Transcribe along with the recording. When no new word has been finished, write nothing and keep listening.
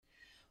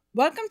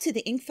Welcome to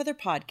the Inkfeather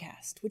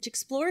Podcast, which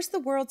explores the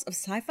worlds of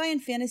sci-fi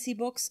and fantasy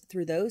books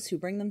through those who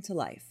bring them to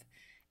life.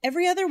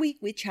 Every other week,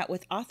 we chat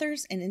with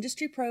authors and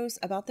industry pros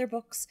about their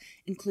books,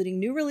 including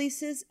new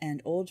releases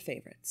and old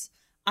favorites.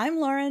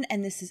 I'm Lauren,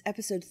 and this is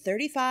episode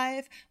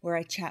 35, where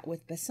I chat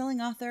with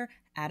bestselling author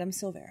Adam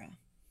Silvera.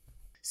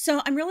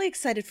 So I'm really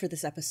excited for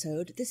this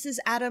episode. This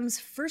is Adam's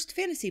first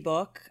fantasy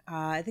book.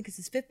 I think it's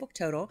his fifth book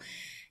total.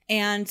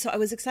 And so I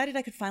was excited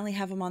I could finally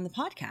have him on the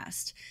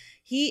podcast.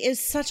 He is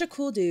such a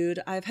cool dude.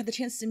 I've had the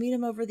chance to meet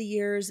him over the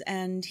years,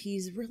 and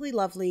he's really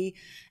lovely.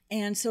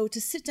 And so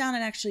to sit down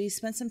and actually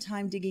spend some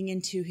time digging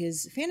into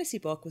his fantasy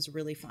book was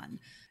really fun.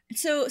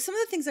 So some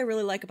of the things I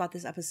really like about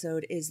this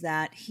episode is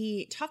that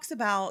he talks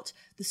about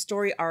the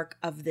story arc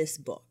of this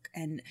book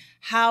and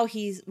how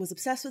he was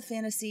obsessed with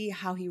fantasy,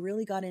 how he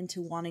really got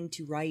into wanting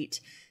to write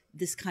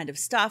this kind of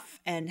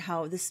stuff, and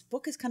how this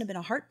book has kind of been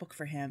a heart book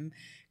for him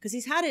because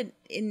he's had it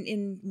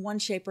in one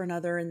shape or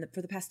another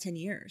for the past 10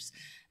 years.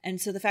 And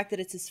so the fact that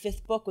it's his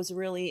fifth book was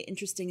really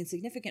interesting and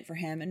significant for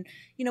him. And,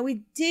 you know,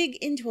 we dig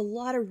into a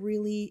lot of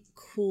really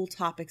cool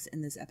topics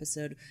in this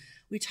episode.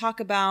 We talk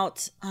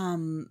about,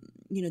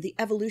 the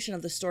evolution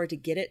of the story to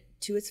get it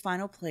to its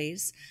final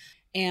place.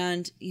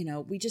 And,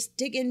 we just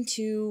dig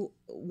into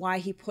why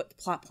he put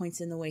plot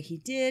points in the way he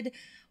did,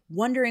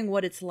 wondering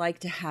what it's like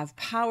to have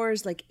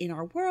powers like in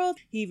our world.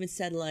 He even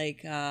said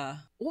what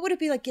would it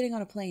be like getting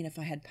on a plane if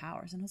I had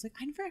powers? And I was like,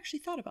 I never actually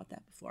thought about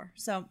that before.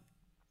 So,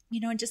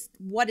 and just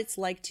what it's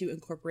like to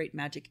incorporate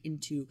magic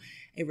into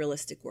a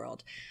realistic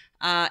world.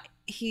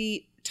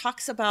 He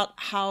talks about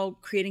how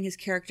creating his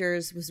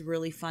characters was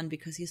really fun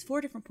because he has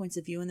 4 different points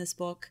of view in this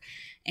book.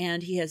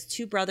 And he has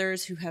 2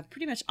 brothers who have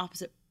pretty much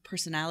opposite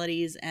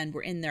personalities and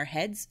were in their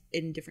heads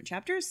in different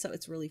chapters. So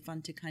it's really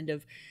fun to kind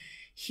of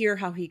hear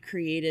how he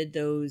created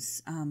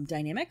those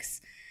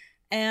dynamics.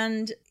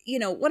 And,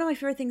 one of my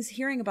favorite things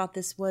hearing about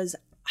this was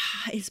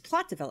his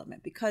plot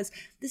development, because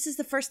this is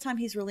the first time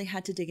he's really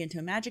had to dig into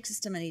a magic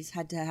system, and he's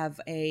had to have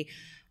a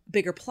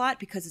bigger plot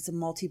because it's a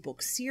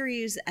multi-book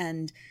series,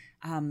 and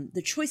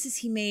the choices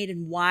he made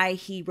and why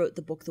he wrote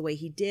the book the way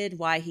he did,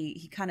 why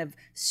he kind of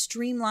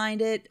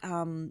streamlined it.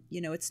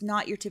 It's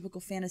not your typical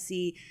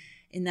fantasy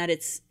in that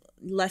it's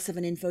less of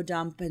an info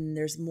dump and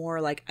there's more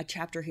like a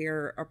chapter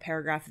here or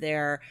paragraph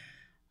there,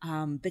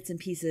 bits and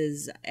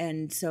pieces.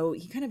 And so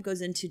he kind of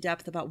goes into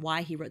depth about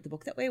why he wrote the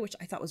book that way, which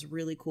I thought was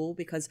really cool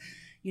because,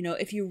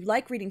 if you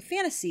like reading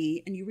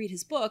fantasy and you read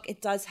his book,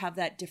 it does have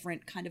that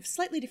different kind of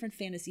slightly different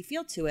fantasy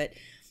feel to it.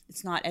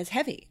 It's not as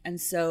heavy. And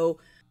so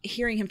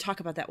hearing him talk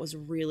about that was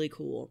really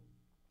cool.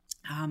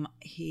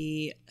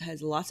 He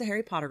has lots of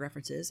Harry Potter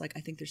references. Like,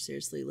 I think there's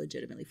seriously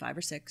legitimately 5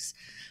 or 6,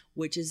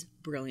 which is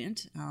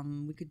brilliant.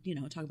 We could,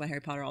 talk about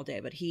Harry Potter all day,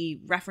 but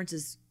he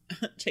references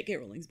J.K.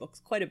 Rowling's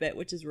books quite a bit,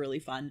 which is really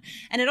fun.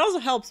 And it also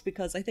helps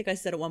because I think I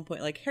said at one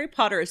point, like, Harry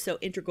Potter is so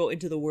integral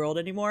into the world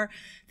anymore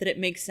that it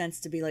makes sense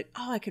to be like,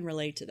 oh, I can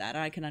relate to that.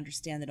 I can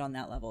understand it on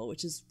that level,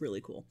 which is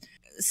really cool.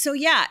 So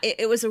yeah,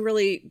 this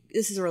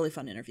is a really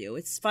fun interview.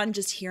 It's fun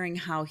just hearing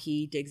how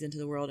he digs into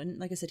the world. And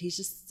like I said, he's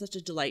just such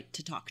a delight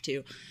to talk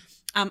to.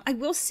 I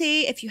will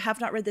say, if you have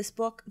not read this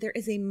book, there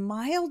is a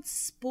mild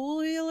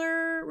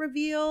spoiler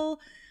reveal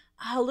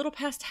a little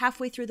past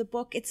halfway through the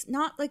book. It's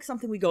not like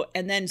something we go,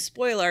 and then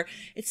spoiler.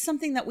 It's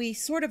something that we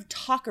sort of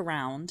talk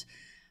around.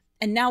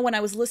 And now when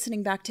I was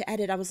listening back to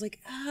edit, I was like,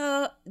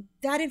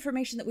 that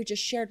information that we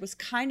just shared was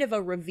kind of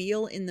a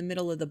reveal in the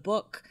middle of the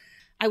book.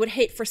 I would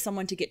hate for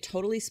someone to get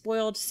totally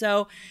spoiled.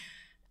 So,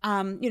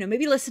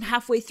 maybe listen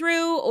halfway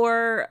through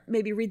or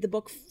maybe read the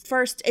book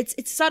first.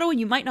 It's subtle and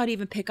you might not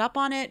even pick up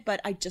on it,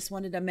 but I just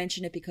wanted to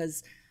mention it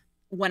because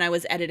when I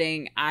was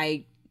editing,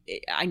 I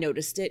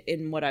noticed it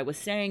in what I was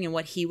saying and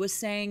what he was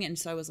saying. And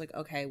so I was like,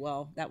 okay,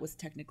 well, that was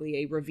technically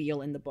a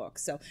reveal in the book.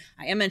 So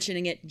I am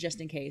mentioning it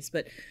just in case.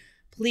 But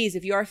please,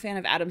 if you are a fan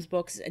of Adam's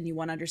books and you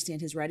want to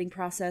understand his writing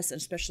process, and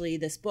especially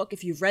this book,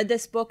 if you've read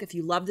this book, if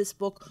you love this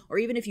book, or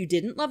even if you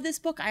didn't love this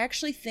book, I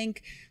actually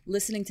think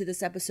listening to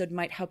this episode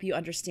might help you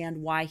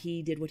understand why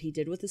he did what he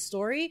did with the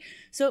story.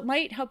 So it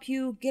might help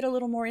you get a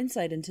little more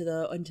insight into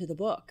the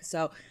book.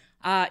 So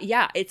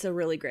it's a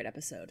really great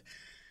episode.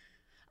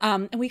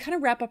 And we kind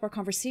of wrap up our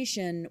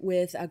conversation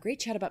with a great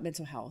chat about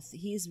mental health.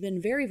 He's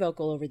been very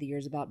vocal over the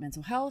years about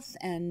mental health.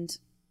 And,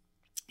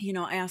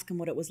 I asked him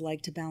what it was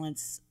like to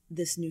balance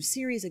this new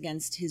series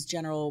against his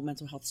general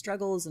mental health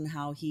struggles and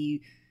how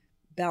he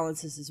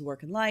balances his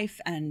work and life.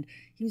 And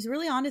he was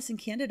really honest and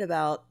candid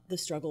about the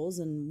struggles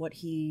and what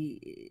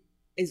he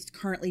is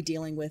currently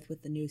dealing with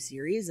the new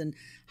series and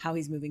how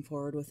he's moving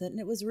forward with it. And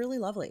it was really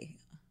lovely.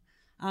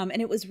 And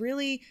it was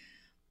really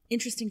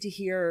interesting to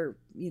hear,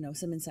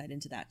 some insight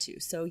into that too.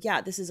 So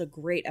yeah, this is a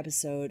great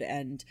episode.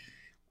 And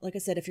like I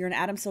said, if you're an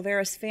Adam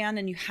Silvera fan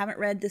and you haven't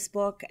read this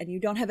book and you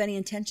don't have any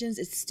intentions,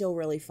 it's still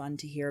really fun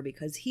to hear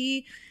because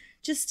he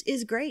just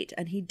is great.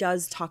 And he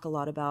does talk a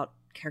lot about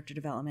character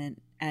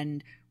development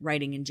and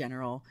writing in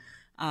general.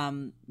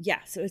 So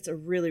it's a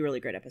really, really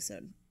great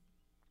episode.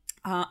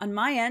 On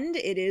my end,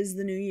 it is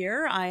the new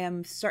year. I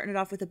am starting it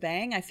off with a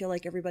bang. I feel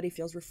like everybody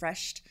feels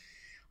refreshed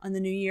on the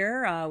new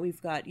year.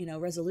 We've got,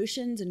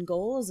 resolutions and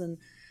goals, and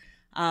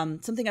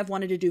something I've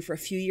wanted to do for a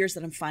few years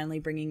that I'm finally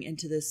bringing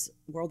into this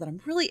world that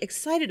I'm really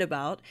excited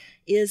about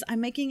is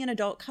I'm making an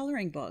adult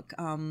coloring book.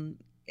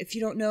 If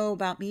you don't know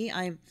about me,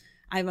 I'm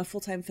a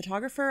full-time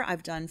photographer.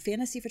 I've done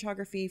fantasy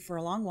photography for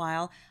a long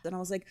while. And I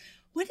was like,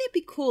 wouldn't it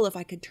be cool if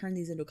I could turn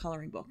these into a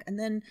coloring book? And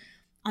then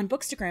on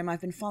Bookstagram,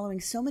 I've been following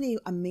so many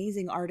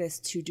amazing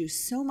artists who do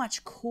so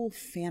much cool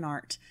fan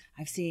art.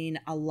 I've seen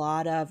a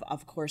lot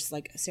of course,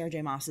 like Sarah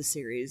J. Maas's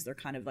series. They're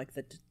kind of like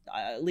the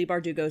Leigh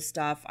Bardugo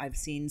stuff. I've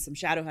seen some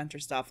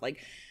Shadowhunter stuff. Like,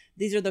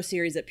 these are those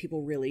series that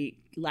people really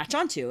latch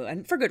onto,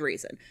 and for good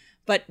reason.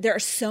 But there are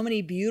so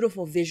many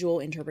beautiful visual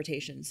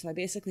interpretations. So I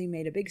basically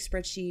made a big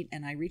spreadsheet,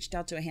 and I reached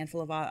out to a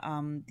handful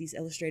of these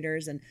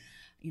illustrators, and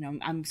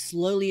I'm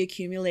slowly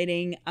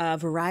accumulating a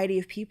variety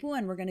of people,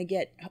 and we're going to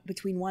get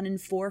between 1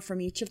 and 4 from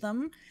each of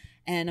them.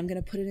 And I'm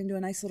going to put it into a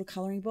nice little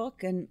coloring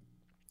book. And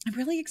I'm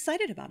really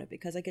excited about it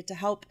because I get to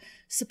help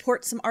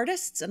support some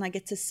artists, and I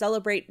get to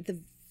celebrate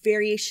the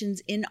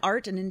variations in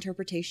art and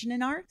interpretation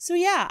in art. So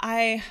yeah,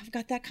 I've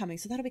got that coming.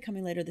 So that'll be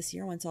coming later this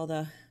year once all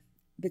the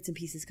bits and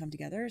pieces come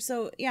together.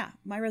 So yeah,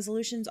 my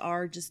resolutions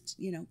are just,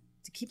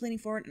 to keep leaning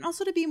forward and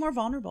also to be more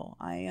vulnerable.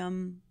 I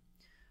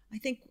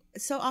think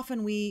so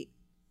often we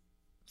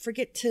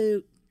forget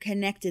to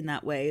connect in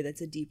that way.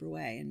 That's a deeper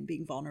way, and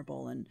being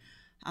vulnerable, and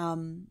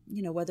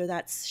whether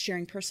that's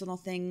sharing personal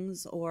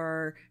things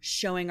or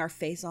showing our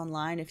face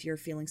online. If you're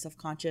feeling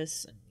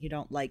self-conscious, you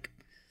don't like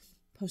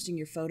posting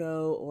your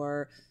photo,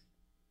 or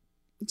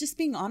just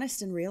being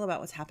honest and real about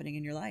what's happening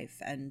in your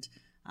life. And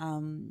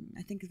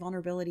I think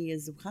vulnerability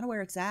is kind of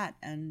where it's at.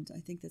 And I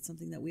think that's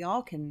something that we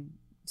all can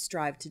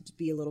strive to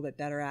be a little bit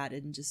better at,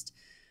 and just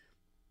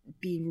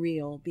being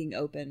real, being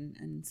open.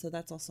 And so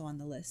that's also on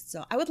the list.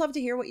 So I would love to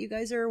hear what you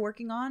guys are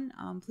working on.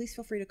 Please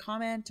feel free to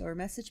comment or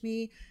message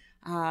me.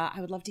 I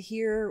would love to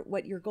hear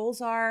what your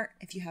goals are.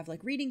 If you have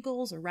like reading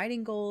goals or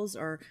writing goals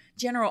or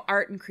general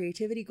art and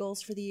creativity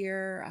goals for the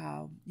year,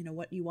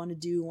 what you want to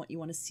do, what you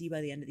want to see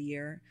by the end of the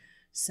year.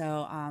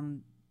 So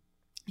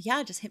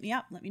just hit me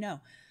up. Let me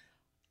know.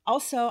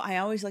 Also, I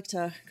always like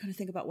to kind of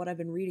think about what I've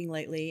been reading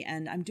lately,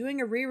 and I'm doing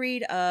a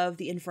reread of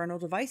The Infernal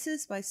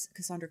Devices by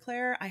Cassandra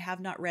Clare. I have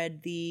not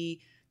read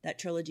that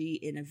trilogy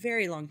in a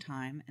very long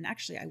time, and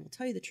actually, I will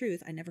tell you the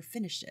truth, I never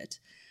finished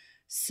it.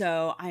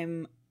 So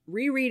I'm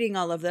rereading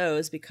all of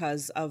those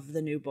because of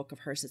the new book of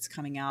hers that's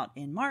coming out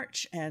in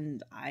March,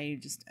 and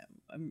I'm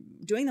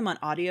doing them on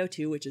audio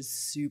too, which is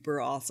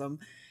super awesome.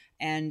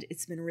 And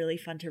it's been really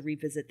fun to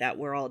revisit that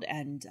world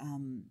and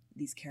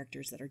these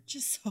characters that are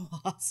just so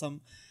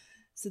awesome.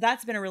 So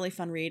that's been a really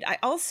fun read. I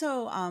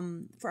also,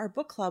 for our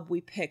book club, we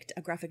picked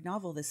a graphic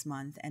novel this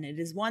month, and it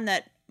is one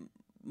that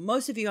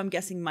most of you, I'm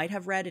guessing, might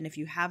have read. And if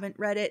you haven't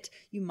read it,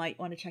 you might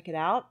want to check it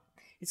out.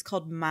 It's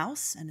called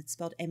Maus, and it's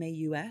spelled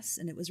M-A-U-S,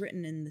 and it was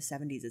written in the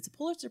 70s. It's a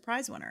Pulitzer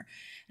Prize winner.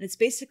 And it's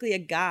basically a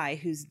guy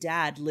whose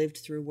dad lived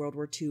through World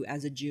War II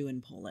as a Jew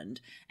in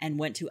Poland and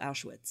went to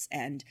Auschwitz.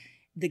 And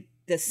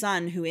the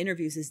son who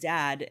interviews his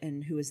dad,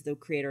 and who is the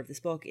creator of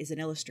this book, is an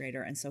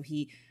illustrator. And so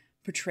he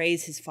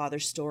portrays his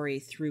father's story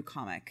through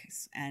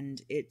comics,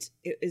 and it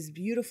is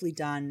beautifully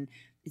done.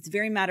 It's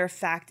very matter of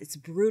fact. It's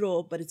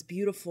brutal, but it's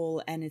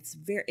beautiful, and it's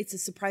a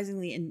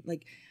surprisingly, I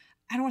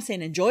don't want to say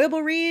an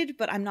enjoyable read,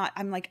 but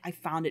I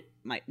found it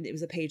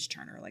was a page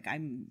turner. Like,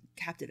 I'm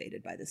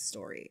captivated by this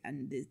story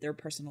and their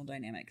personal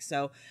dynamics.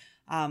 So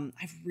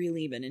I've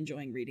really been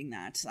enjoying reading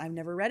that. I've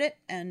never read it,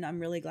 and I'm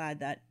really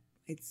glad that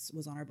it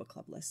was on our book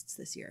club lists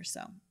this year.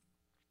 So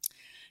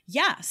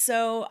yeah.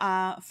 So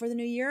for the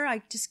new year,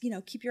 I just,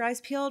 keep your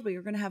eyes peeled.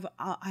 We're going to have,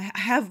 I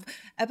have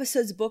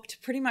episodes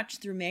booked pretty much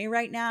through May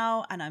right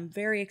now. And I'm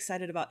very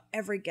excited about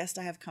every guest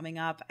I have coming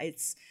up.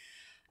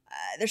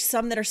 There's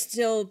some that are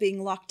still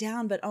being locked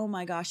down, but oh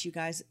my gosh, you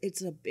guys,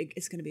 it's going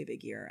to be a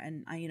big year.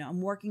 And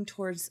I'm working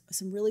towards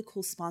some really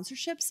cool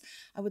sponsorships.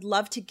 I would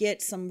love to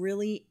get some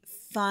really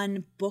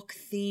fun book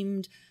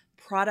themed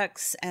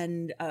products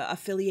and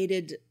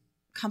affiliated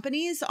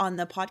companies on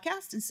the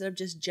podcast instead of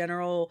just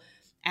general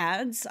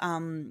ads.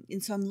 And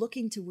so I'm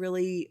looking to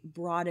really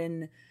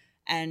broaden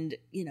and,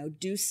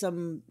 do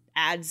some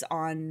ads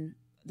on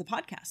the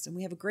podcast. And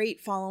we have a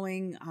great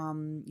following.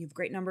 You have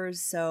great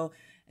numbers. So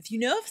if you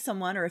know of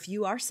someone, or if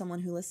you are someone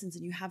who listens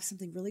and you have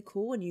something really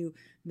cool and you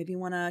maybe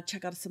want to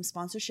check out some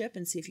sponsorship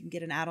and see if you can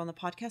get an ad on the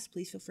podcast,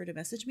 please feel free to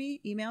message me,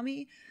 email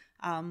me.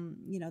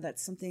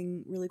 That's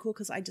something really cool,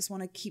 because I just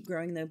want to keep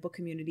growing the book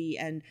community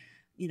and,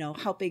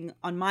 helping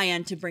on my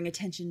end to bring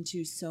attention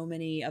to so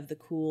many of the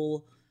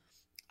cool,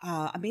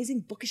 amazing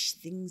bookish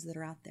things that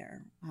are out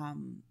there,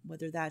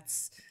 whether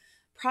that's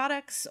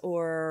products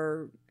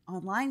or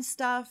online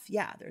stuff.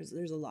 Yeah,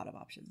 there's a lot of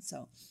options.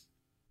 So,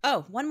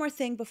 one more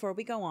thing before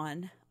we go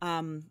on.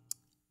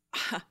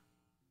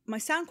 My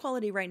sound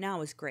quality right now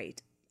is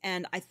great,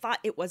 and I thought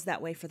it was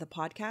that way for the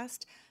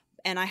podcast.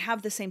 and I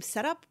have the same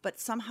setup, but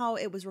somehow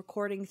it was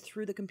recording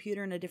through the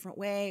computer in a different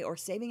way or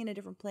saving in a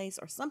different place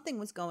or something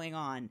was going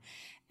on.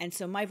 And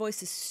so my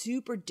voice is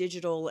super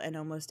digital and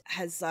almost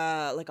has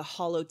like a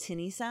hollow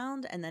tinny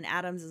sound. And then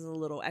Adam's is a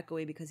little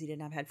echoey because he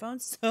didn't have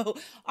headphones. So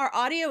our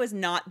audio is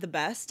not the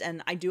best.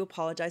 And I do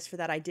apologize for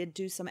that. I did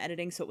do some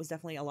editing, so it was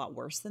definitely a lot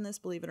worse than this,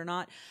 believe it or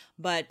not.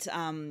 But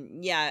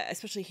yeah,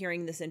 especially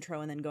hearing this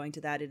intro and then going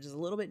to that, it is a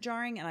little bit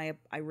jarring. And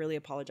I really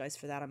apologize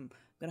for that. I'm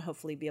going to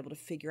hopefully be able to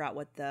figure out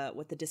what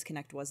the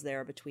disconnect was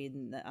there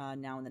between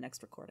now and the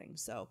next recording.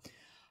 So,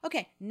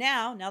 okay,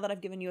 now that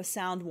I've given you a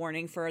sound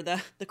warning for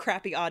the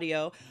crappy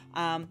audio,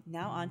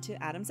 now on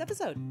to Adam's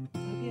episode. I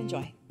hope you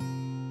enjoy.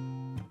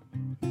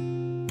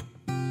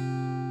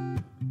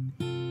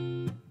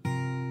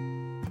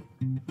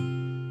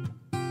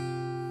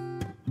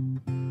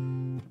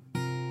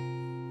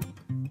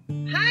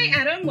 Hi,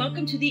 Adam.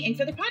 Welcome to the Ink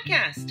Feather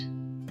podcast.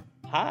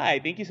 Hi,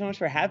 thank you so much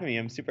for having me.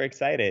 I'm super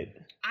excited.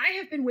 I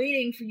have been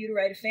waiting for you to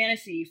write a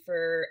fantasy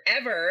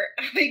forever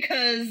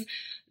because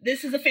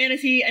this is a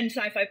fantasy and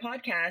sci-fi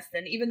podcast.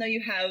 And even though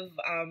you have,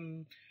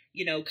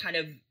 kind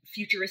of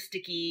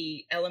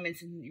futuristic-y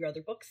elements in your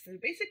other books, they're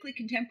basically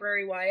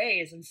contemporary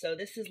YAs. And so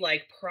this is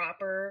like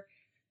proper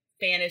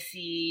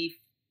fantasy,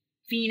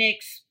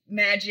 Phoenix,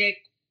 magic,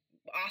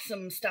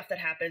 awesome stuff that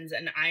happens.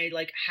 And I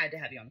had to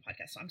have you on the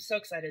podcast. So I'm so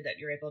excited that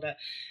you're able to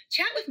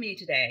chat with me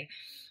today.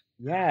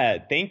 Yeah,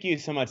 thank you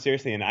so much.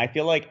 Seriously. And I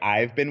feel like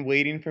I've been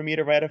waiting for me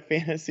to write a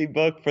fantasy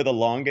book for the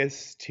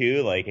longest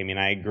too.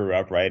 I grew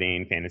up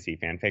writing fantasy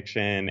fan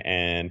fiction,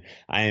 and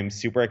I am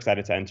super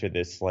excited to enter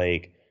this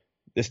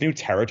new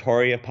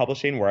territory of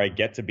publishing where I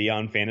get to be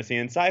on fantasy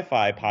and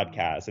sci-fi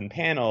podcasts and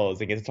panels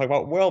and get to talk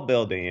about world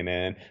building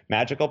and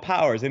magical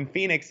powers and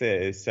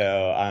phoenixes.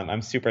 So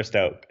I'm super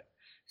stoked.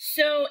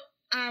 So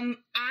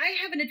I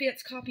have an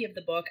advanced copy of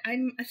the book.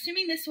 I'm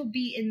assuming this will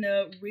be in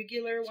the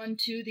regular one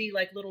too, the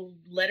little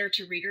letter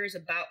to readers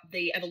about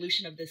the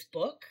evolution of this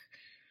book.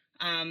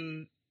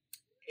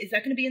 Is that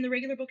going to be in the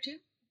regular book too?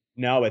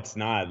 No, it's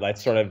not.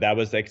 That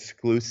was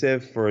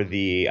exclusive for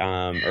the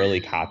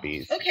early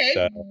copies. Okay,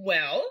 so.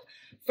 Well,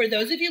 for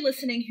those of you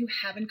listening who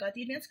haven't got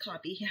the advanced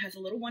copy, he has a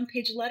little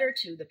one-page letter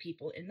to the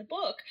people in the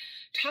book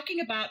talking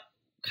about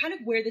kind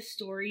of where the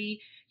story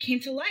came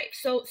to life.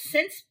 So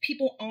since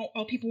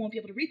all people won't be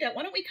able to read that,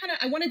 why don't we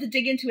I wanted to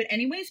dig into it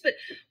anyways, but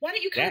why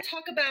don't you kind of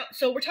talk about,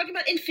 so we're talking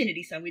about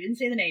Infinity Son. We didn't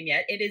say the name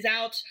yet. It is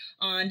out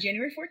on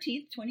January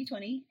 14th,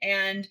 2020.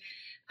 And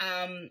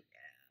I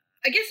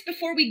guess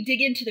before we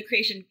dig into the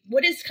creation,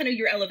 what is kind of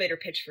your elevator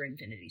pitch for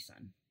Infinity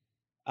Son?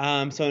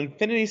 So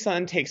Infinity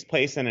Son takes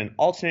place in an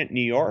alternate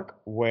New York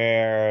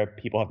where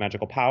people have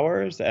magical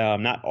powers.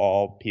 Not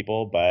all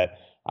people, but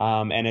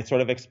and it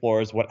sort of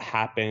explores what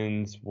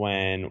happens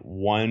when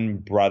one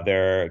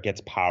brother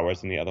gets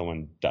powers and the other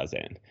one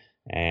doesn't.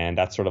 And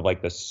that's sort of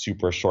like the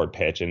super short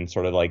pitch and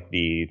sort of like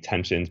the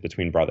tensions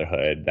between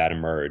brotherhood that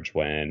emerge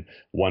when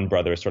one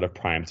brother is sort of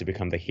primed to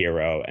become the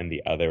hero and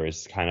the other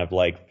is kind of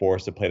like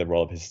forced to play the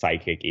role of his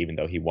sidekick, even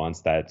though he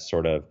wants that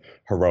sort of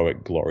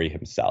heroic glory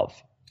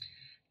himself.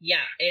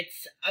 Yeah,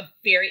 it's a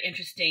very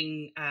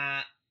interesting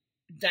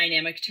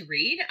dynamic to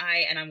read.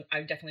 I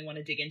definitely want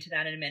to dig into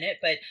that in a minute,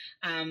 but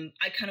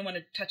I kind of want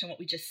to touch on what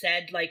we just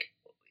said. Like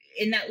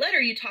in that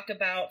letter, you talk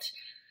about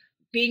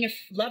being a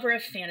lover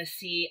of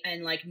fantasy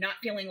and not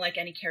feeling like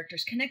any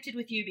characters connected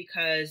with you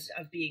because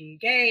of being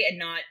gay and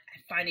not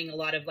finding a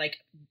lot of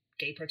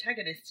gay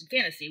protagonists in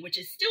fantasy, which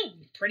is still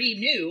pretty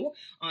new,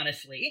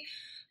 honestly.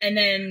 And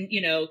then,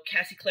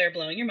 Cassie Clare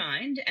blowing your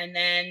mind. And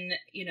then,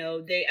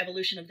 the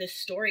evolution of this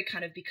story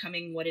kind of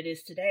becoming what it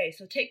is today.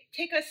 So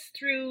take us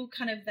through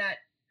kind of that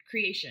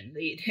creation.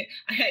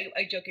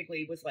 I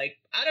jokingly was like,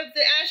 out of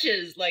the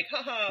ashes,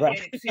 haha, right.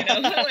 Phoenix, I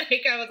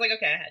was like,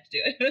 okay, I had to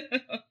do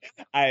it.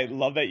 I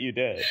love that you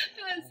did.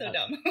 That's so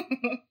dumb.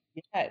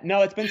 Yeah,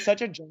 no, it's been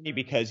such a journey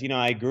because,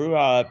 I grew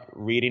up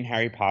reading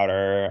Harry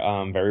Potter,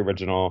 very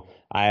original.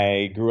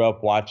 I grew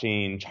up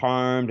watching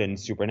Charmed and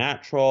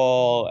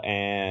Supernatural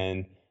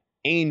and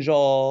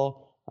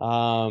Angel,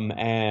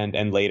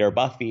 and later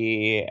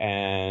Buffy,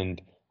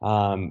 and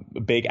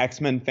big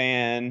X-Men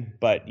fan,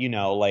 but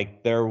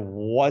there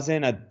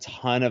wasn't a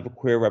ton of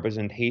queer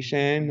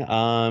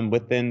representation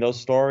within those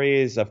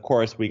stories. Of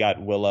course, we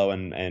got Willow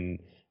and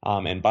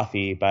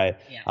Buffy, but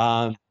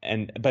yeah.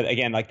 But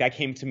again, that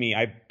came to me.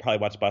 I probably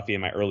watched Buffy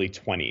in my early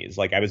 20s.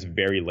 I was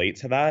very late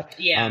to that.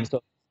 Yeah.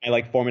 So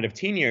my formative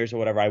teen years or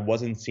whatever, I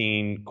wasn't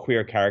seeing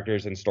queer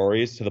characters and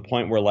stories to the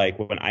point where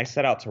when I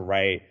set out to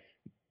write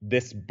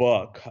this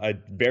book, a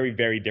very,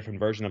 very different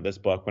version of this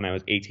book when I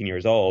was 18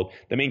 years old,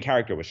 the main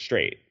character was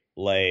straight.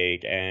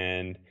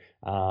 I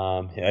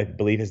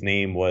believe his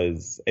name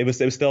was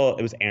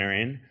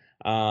Aaron,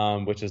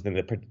 which is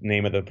the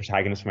name of the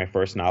protagonist for my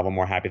first novel,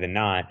 More Happy Than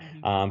Not,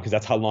 because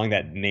that's how long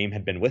that name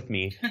had been with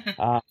me.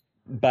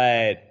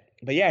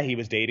 But yeah, he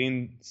was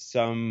dating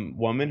some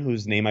woman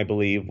whose name I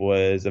believe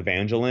was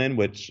Evangeline,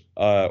 it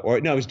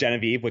was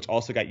Genevieve, which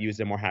also got used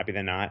in More Happy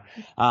Than Not.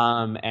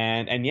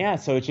 And yeah,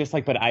 so it's just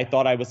but I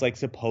thought I was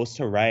supposed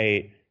to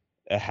write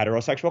a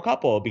heterosexual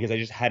couple because I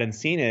just hadn't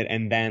seen it.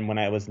 And then when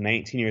I was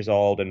 19 years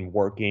old and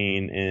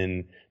working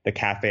in the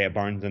cafe at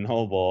Barnes and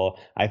Noble,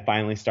 I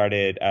finally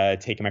started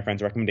taking my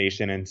friend's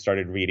recommendation and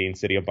started reading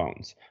City of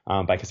Bones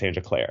by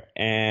Cassandra Clare.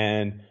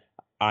 And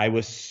I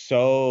was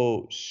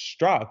so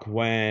struck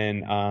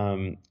when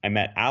I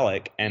met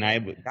Alec, and I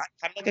got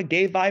kind of like a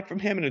gay vibe from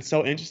him, and it's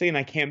so interesting. And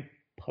I can't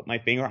put my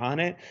finger on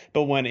it,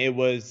 but when it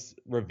was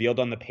revealed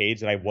on the page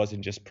that I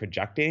wasn't just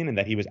projecting and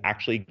that he was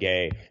actually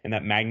gay, and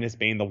that Magnus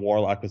Bane the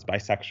Warlock was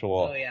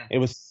bisexual, Oh yeah. it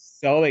was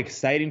so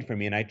exciting for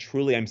me. And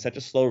I'm such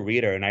a slow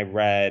reader, and I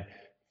read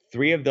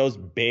three of those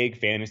big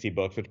fantasy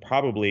books, which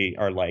probably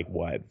are like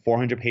what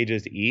 400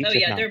 pages each. Oh if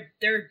yeah, not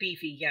they're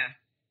beefy, yeah.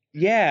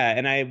 yeah,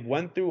 and I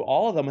went through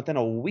all of them within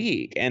a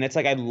week. And it's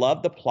like I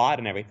love the plot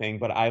and everything,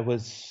 but I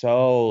was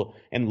so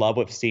in love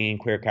with seeing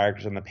queer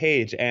characters on the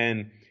page.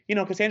 And,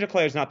 Cassandra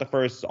Clare is not the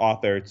first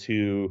author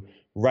to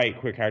write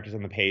queer characters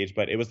on the page,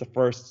 but it was the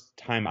first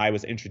time I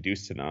was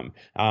introduced to them.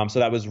 So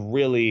that was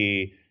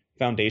really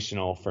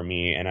foundational for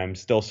me, and I'm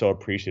still so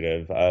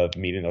appreciative of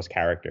meeting those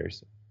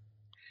characters.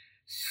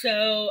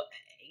 So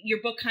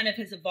your book kind of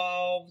has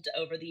evolved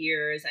over the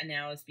years and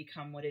now has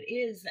become what it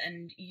is.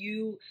 And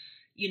you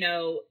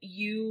know,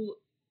 you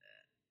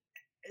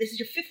this is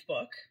your fifth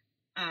book,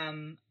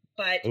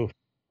 but Oof.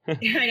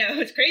 I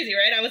know it's crazy,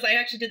 right? I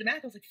actually did the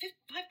math. I was like,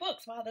 5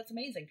 books. Wow, that's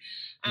amazing.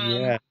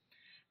 Yeah.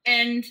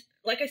 And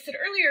like I said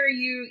earlier,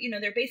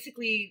 they're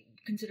basically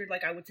considered,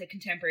 like, I would say,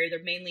 contemporary.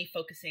 They're mainly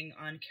focusing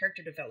on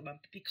character development.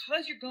 But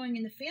because you're going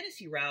in the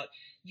fantasy route,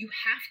 you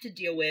have to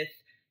deal with,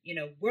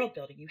 world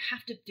building. You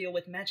have to deal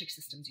with magic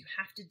systems. You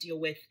have to deal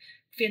with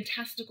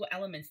fantastical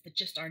elements that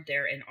just aren't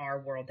there in our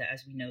world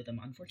as we know them.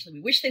 Unfortunately,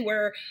 we wish they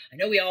were. I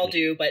know we all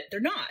do, but they're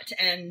not.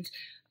 And,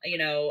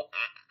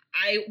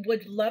 I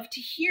would love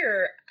to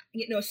hear,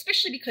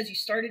 especially because you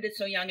started it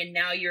so young and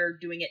now you're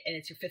doing it and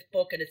it's your fifth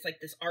book and it's like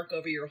this arc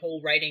over your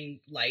whole writing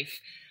life,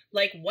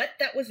 like what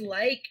that was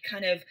like,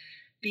 kind of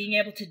being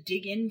able to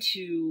dig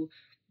into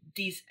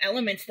these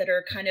elements that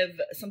are kind of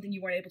something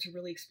you weren't able to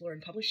really explore in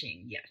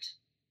publishing yet.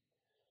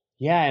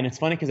 Yeah, and it's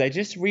funny because I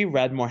just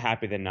reread More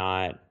Happy Than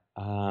Not,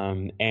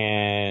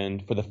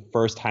 and for the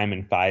first time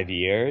in 5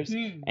 years,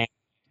 Hmm. and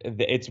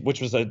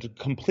which was a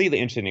completely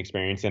interesting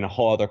experience and a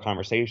whole other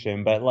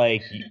conversation. But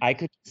like, I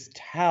could just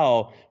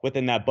tell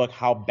within that book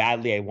how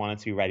badly I wanted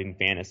to be writing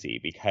fantasy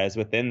because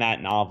within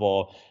that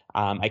novel,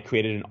 I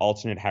created an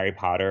alternate Harry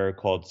Potter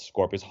called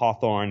Scorpius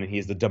Hawthorne, and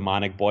he's the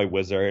demonic boy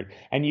wizard.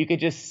 And you could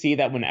just see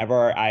that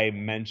whenever I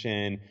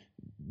mention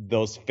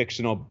those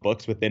fictional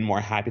books within More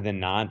Happy Than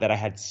Not, that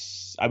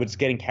I was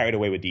getting carried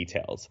away with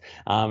details,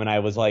 and I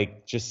was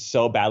like just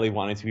so badly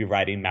wanting to be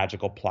writing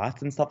magical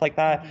plots and stuff like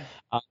that.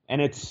 Mhm.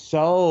 And it's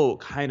so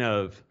kind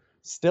of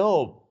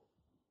still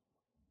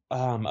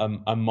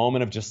a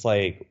moment of just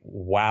like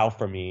wow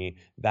for me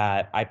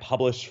that I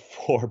published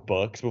 4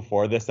 books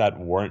before this that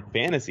weren't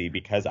fantasy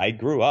because I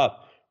grew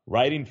up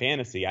writing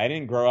fantasy. I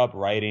didn't grow up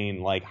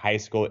writing like high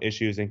school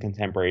issues in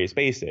contemporary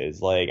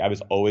spaces. Like I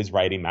was always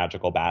writing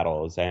magical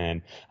battles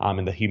and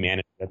the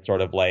humanity that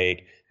sort of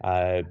like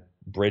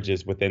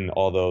bridges within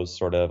all those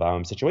sort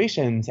of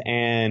situations.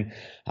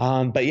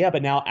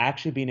 But now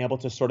actually being able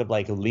to sort of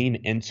like lean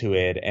into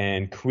it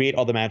and create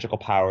all the magical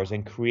powers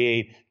and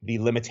create the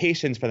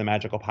limitations for the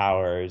magical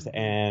powers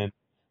Mhm.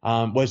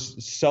 and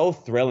was so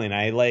thrilling.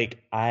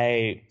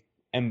 I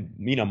am,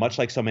 much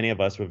like so many of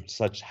us with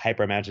such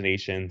hyper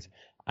imaginations,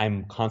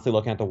 I'm constantly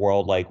looking at the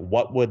world like,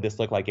 what would this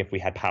look like if we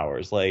had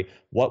powers? Like,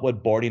 what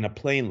would boarding a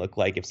plane look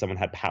like if someone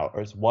had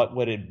powers? What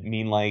would it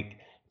mean like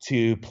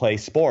to play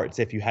sports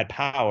if you had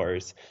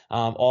powers?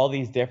 All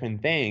these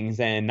different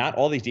things. And not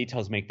all these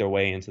details make their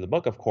way into the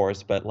book, of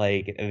course, but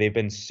like they've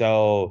been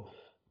so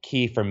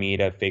key for me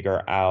to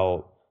figure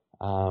out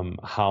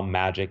how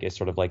magic is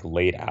sort of like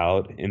laid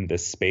out in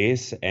this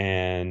space.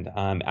 And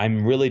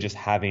I'm really just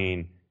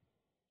having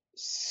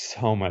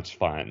so much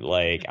fun.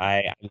 Like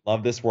I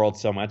love this world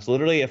so much.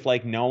 Literally, if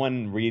like no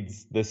one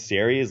reads this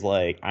series,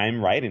 like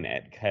I'm writing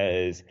it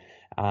because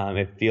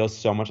it feels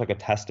so much like a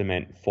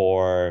testament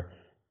for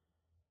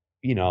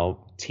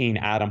teen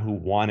Adam who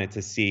wanted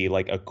to see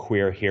like a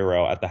queer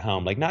hero at the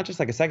helm, like not just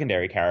like a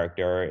secondary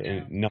character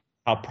and No. know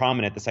how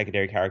prominent the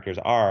secondary characters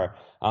are,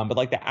 but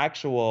like the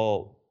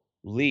actual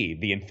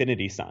lead, the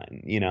Infinity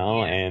Son,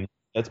 Yeah. and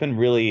that's been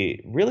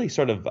really, really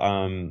sort of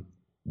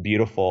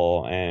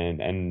beautiful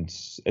and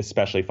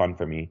especially fun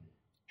for me.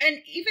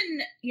 And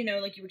even,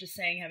 like you were just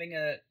saying, having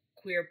a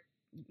queer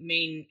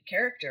main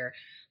character,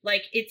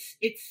 like it's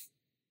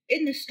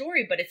in the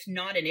story, but it's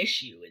not an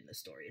issue in the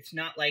story. It's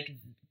not like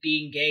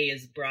being gay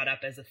is brought up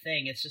as a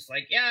thing. It's just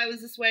like, yeah, I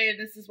was this way and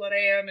this is what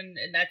I am, and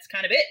that's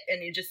kind of it.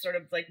 And you just sort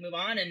of like move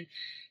on and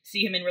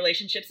see him in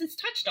relationships. It's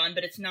touched on,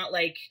 but it's not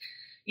like,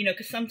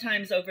 because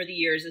sometimes over the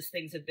years as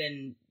things have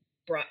been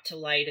brought to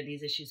light and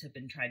these issues have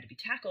been tried to be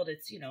tackled,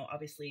 it's,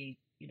 obviously,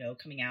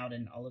 coming out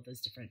and all of those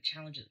different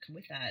challenges that come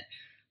with that.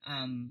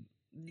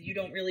 You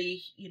don't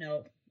really,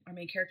 our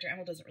main character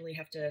Emil doesn't really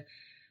have to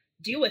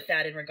deal with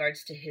that in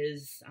regards to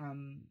his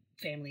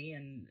family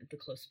and the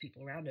close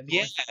people around him.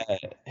 Yeah,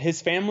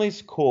 his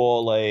family's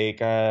cool. Like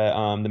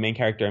the main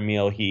character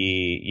Emil,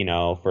 he,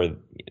 for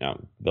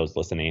those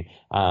listening,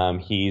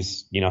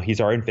 he's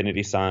our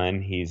Infinity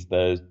Son. He's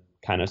the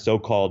kind of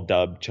so-called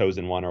dubbed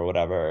chosen one or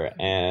whatever.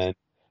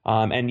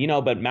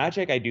 But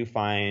magic, I do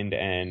find,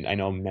 and I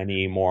know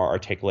many more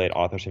articulate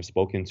authors have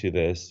spoken to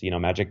this.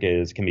 Magic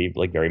can be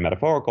like very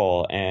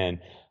metaphorical, and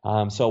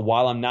so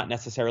while I'm not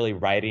necessarily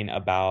writing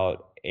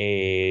about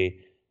a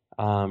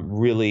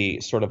really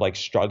sort of like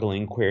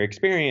struggling queer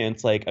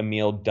experience, like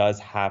Emil does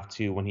have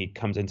to, when he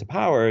comes into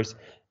powers,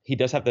 he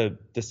does have to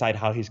decide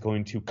how he's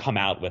going to come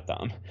out with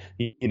them,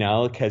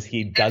 because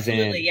he doesn't.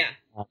 Absolutely, yeah.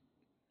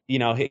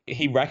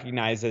 He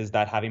recognizes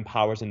that having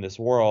powers in this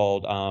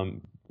world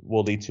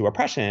will lead to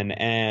oppression.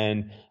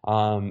 And,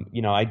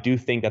 I do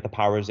think that the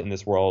powers in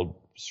this world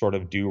sort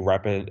of do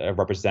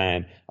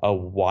represent a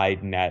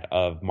wide net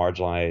of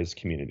marginalized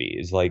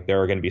communities. Like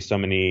there are going to be so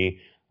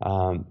many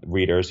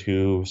readers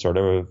who sort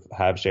of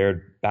have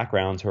shared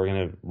backgrounds who are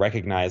going to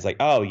recognize like,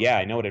 oh yeah,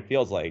 I know what it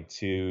feels like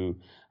to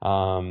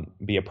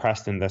be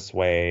oppressed in this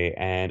way.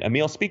 And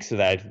Emil speaks to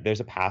that. There's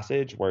a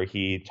passage where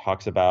he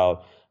talks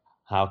about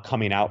how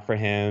coming out for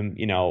him,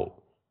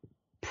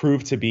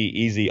 proved to be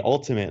easy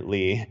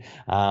ultimately,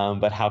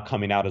 but how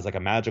coming out as like a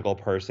magical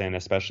person,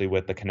 especially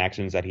with the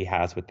connections that he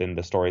has within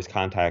the story's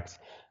context,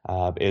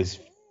 is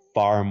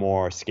far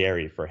more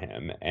scary for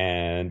him.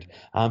 And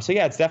so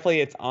yeah,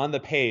 it's on the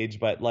page,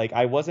 but like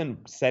I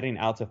wasn't setting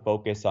out to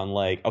focus on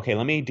like, okay,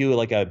 let me do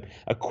like a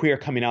queer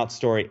coming out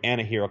story and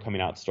a hero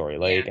coming out story.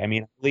 Like, yeah. I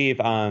mean, I believe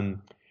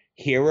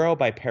Hero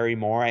by Perry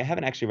Moore, I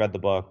haven't actually read the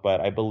book,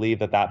 but I believe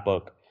that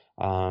book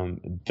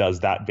does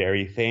that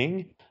very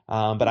thing.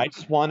 But I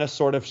just want to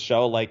sort of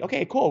show like,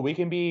 okay, cool, we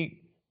can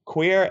be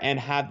queer and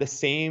have the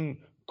same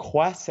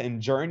quests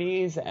and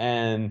journeys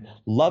and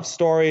love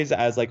stories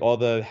as like all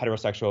the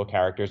heterosexual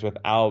characters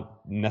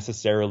without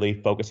necessarily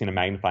focusing a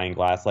magnifying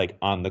glass like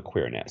on the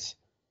queerness.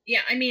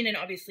 Yeah, I mean, and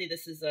obviously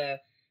this is a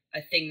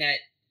thing that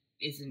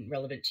isn't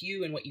relevant to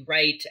you and what you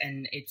write,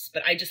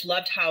 but I just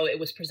loved how it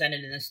was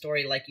presented in the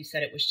story. Like you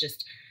said, it was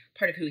just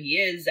part of who he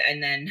is,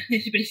 and then but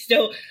he's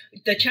still,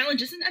 the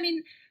challenge isn't, I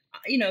mean,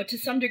 to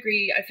some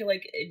degree, I feel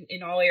like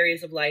in all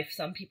areas of life,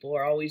 people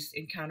are always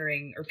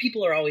encountering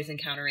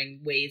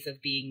ways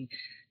of being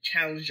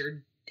challenged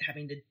or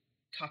having to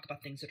talk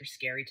about things that are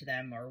scary to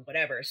them or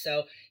whatever.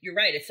 So you're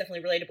right. It's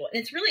definitely relatable.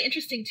 And it's really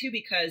interesting too,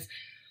 because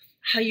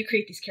how you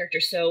create these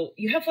characters. So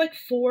you have like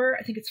four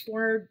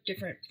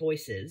different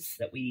voices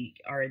that we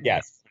are in.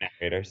 Yes.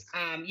 Narrators.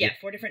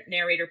 Four different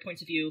narrator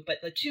points of view, but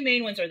the two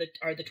main ones are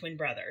the twin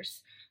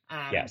brothers.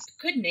 Yes.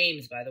 Good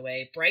names, by the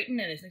way. Brighton,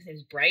 and his nickname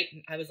is Bright.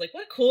 I was like,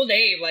 what a cool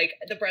name. Like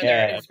the brother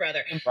and his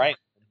brother. Bright.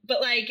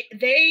 But like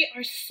they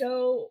are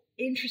so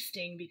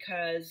interesting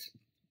because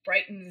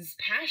Brighton's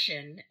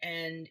passion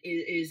and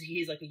is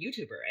he's like a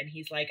YouTuber, and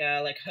he's like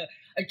a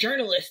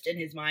journalist in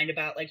his mind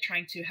about like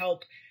trying to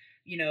help,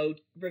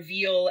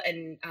 reveal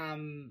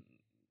and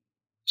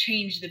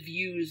change the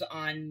views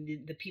on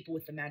the people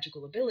with the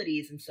magical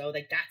abilities. And so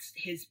like that's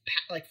his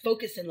like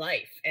focus in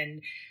life.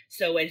 And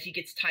so as he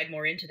gets tied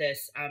more into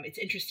this, it's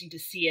interesting to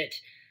see it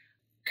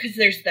because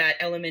there's that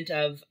element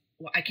of,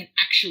 well, I can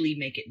actually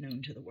make it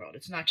known to the world.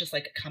 It's not just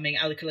like coming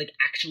out, like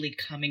actually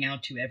coming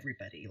out to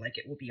everybody. Like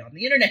it will be on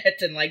the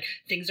internet and like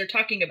things are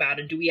talking about,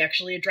 and do we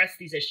actually address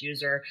these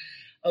issues? Or,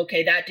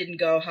 okay, that didn't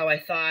go how I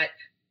thought.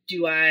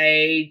 Do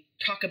I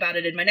talk about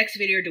it in my next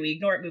video, or do we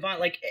ignore it, move on?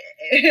 Like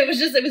it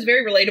was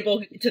very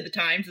relatable to the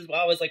times as well.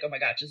 I was like, oh my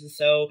gosh, this is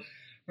so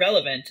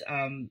relevant.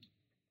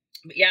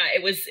 But yeah,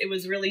 it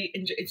was really,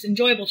 it's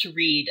enjoyable to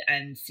read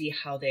and see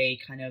how they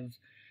kind of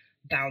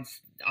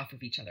bounce off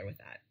of each other with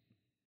that.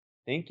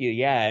 Thank you.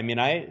 Yeah, I mean,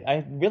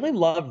 I really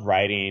love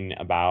writing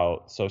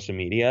about social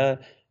media,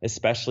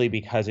 especially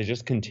because it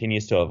just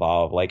continues to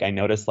evolve. Like I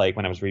noticed like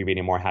when I was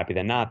rereading More Happy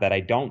Than Not that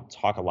I don't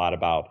talk a lot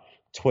about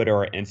Twitter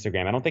or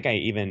Instagram. I don't think I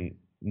even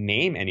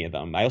name any of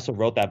them. I also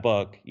wrote that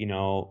book,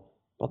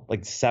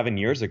 like 7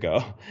 years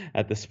ago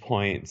at this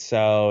point.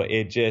 So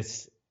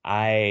it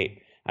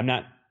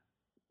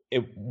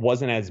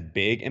wasn't as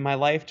big in my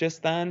life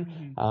just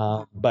then.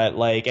 But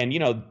like, and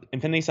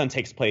Infinity Son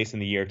takes place in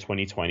the year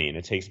 2020, and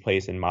it takes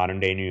place in modern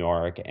day New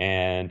York.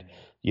 And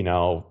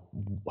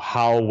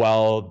how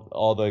well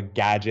all the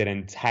gadget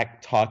and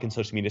tech talk and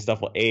social media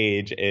stuff will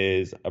age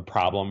is a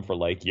problem for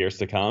like years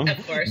to come.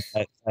 Of course.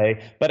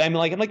 But I'm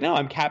like, no,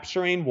 I'm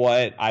capturing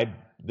what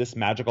this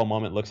magical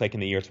moment looks like in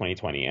the year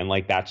 2020. And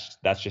like, that's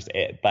just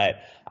it. But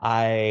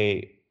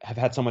I have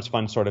had so much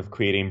fun sort of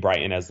creating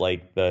Brighton as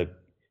like the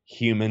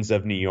Humans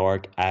of New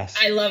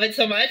York-esque. I love it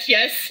so much.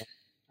 Yes.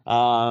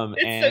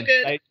 It's so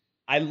good.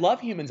 I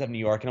love Humans of New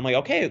York, and I'm like,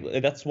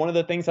 okay, that's one of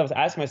the things I was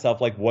asking myself,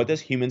 like, what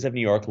does Humans of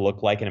New York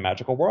look like in a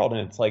magical world?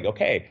 And it's like,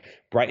 okay,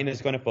 Brighton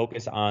is going to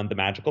focus on the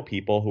magical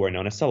people who are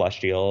known as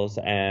Celestials,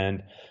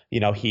 and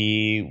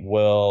he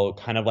will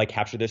kind of like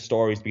capture their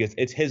stories because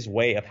it's his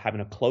way of having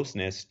a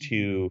closeness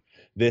to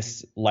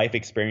this life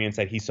experience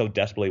that he so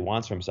desperately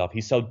wants for himself.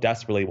 He so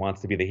desperately wants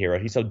to be the hero.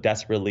 He so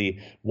desperately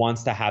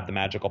wants to have the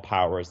magical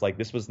powers. Like,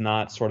 this was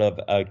not sort of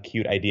a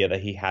cute idea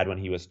that he had when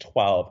he was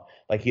 12.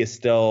 Like, he is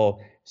still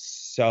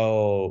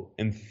so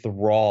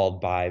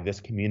enthralled by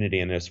this community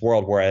and this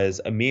world,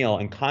 whereas Emil,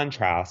 in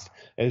contrast,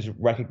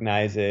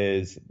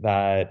 recognizes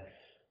that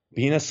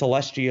being a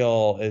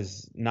celestial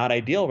is not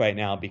ideal right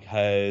now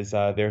because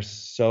they're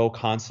so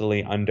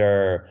constantly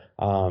under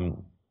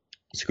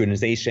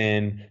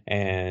scrutinization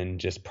and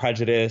just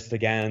prejudiced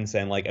against,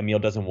 and like Emil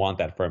doesn't want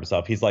that for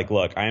himself. He's like,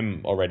 look,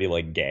 I'm already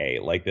like gay,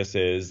 like this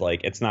is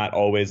like, it's not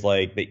always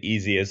like the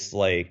easiest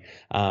like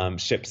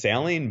ship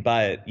sailing,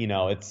 but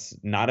it's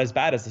not as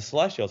bad as the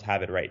Celestials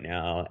have it right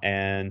now.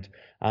 And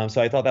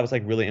so I thought that was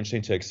like really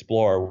interesting to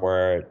explore,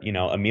 where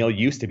Emil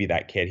used to be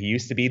that kid. He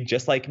used to be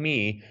just like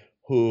me,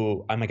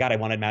 who, oh my God, I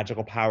wanted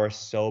magical powers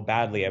so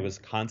badly. I was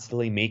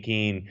constantly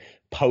making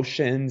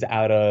potions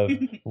out of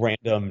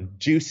random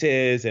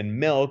juices and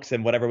milks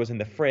and whatever was in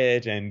the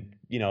fridge, and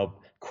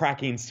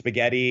cracking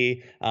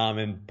spaghetti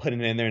and putting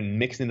it in there and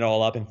mixing it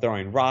all up and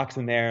throwing rocks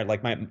in there.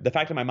 Like, the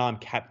fact that my mom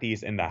kept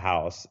these in the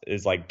house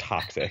is like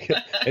toxic.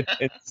 It's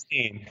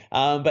insane.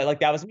 But like,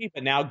 that was me.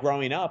 But now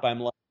growing up, I'm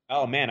like,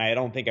 oh man, I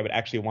don't think I would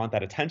actually want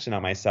that attention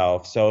on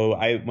myself. So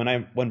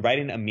when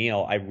writing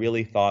Emil, I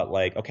really thought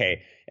like,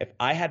 okay, if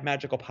I had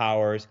magical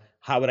powers,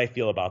 how would I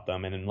feel about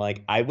them? And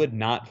like, I would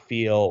not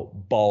feel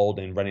bold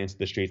and running into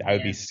the streets. I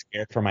would be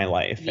scared for my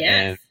life.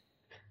 Yes.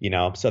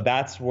 And so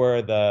that's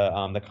where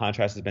the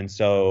contrast has been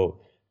so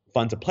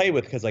fun to play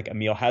with, because like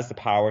Emil has the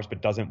powers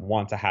but doesn't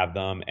want to have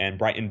them, and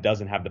Brighton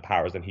doesn't have the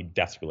powers and he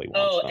desperately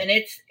wants them. And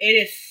it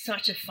is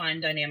such a fun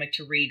dynamic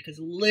to read, because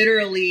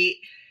literally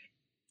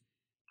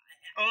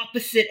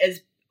opposite as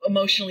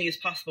emotionally as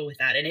possible with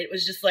that. And it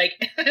was just like,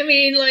 I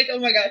mean, like, oh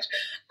my gosh,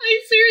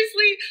 I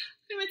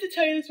meant to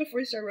tell you this before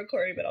we started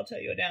recording, but I'll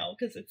tell you now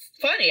because it's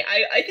funny.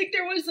 I think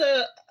there was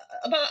I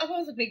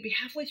was like maybe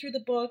halfway through the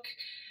book,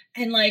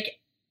 and like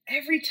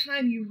every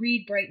time you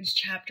read Brighton's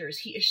chapters,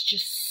 he is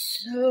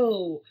just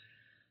so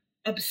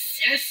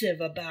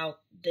obsessive about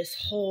this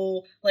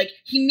whole, like,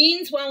 he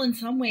means well in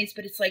some ways,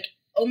 but it's like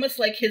almost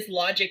like his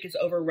logic is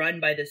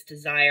overrun by this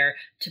desire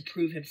to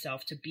prove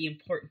himself, to be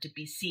important, to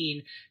be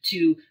seen,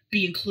 to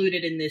be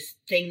included in this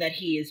thing that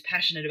he is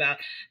passionate about.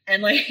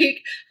 And like, I don't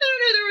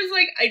know, there was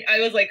like, I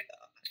was like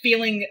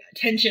feeling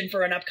tension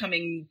for an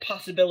upcoming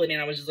possibility,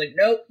 and I was just like,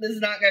 nope, this is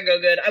not gonna go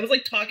good. I was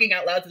like talking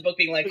out loud to the book,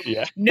 being like,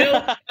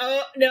 no,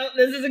 no,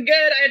 this isn't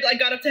good. I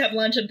got up to have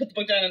lunch and put the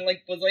book down and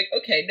like was like,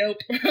 okay, nope.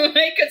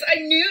 Like, because I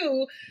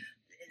knew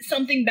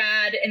something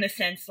bad, in a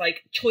sense,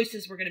 like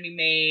choices were going to be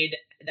made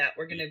that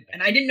were going to,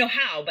 and I didn't know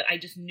how, but I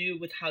just knew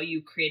with how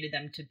you created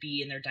them to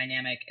be in their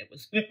dynamic, it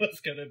was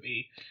going to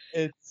be.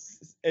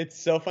 It's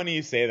so funny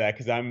you say that,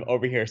 because I'm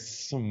over here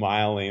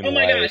smiling. Oh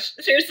my gosh,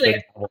 seriously.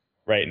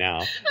 Right now. I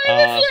was like,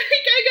 I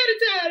got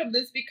to tell Adam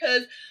this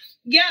because,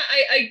 yeah,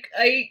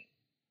 I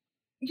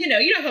you know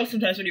how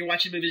sometimes when you're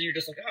watching movies, you're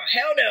just like, oh,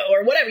 hell no,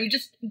 or whatever, you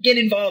just get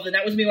involved. And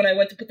that was me when I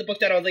went to put the book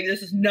down. I was like,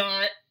 this is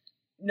not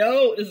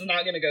going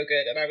to go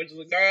good. And I was just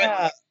like,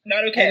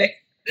 not okay.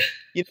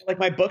 And, like,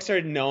 my books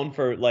are known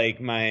for, like,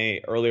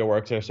 my earlier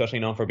works are especially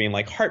known for being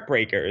like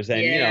heartbreakers.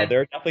 And,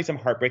 there are definitely some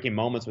heartbreaking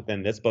moments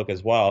within this book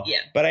as well. Yeah.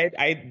 But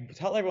I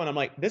tell everyone, I'm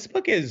like, this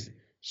book is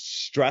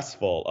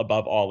stressful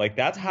above all. Like,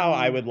 that's how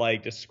I would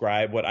like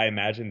describe what I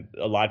imagine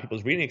a lot of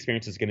people's reading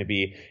experience is going to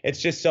be.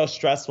 It's just so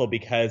stressful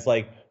because,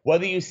 like,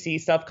 whether you see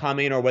stuff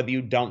coming or whether you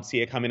don't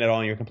see it coming at all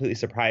and you're completely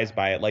surprised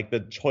by it, like,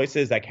 the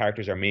choices that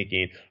characters are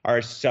making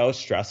are so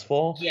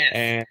stressful. Yes.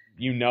 And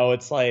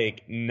it's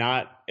like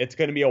it's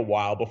going to be a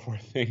while before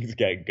things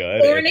get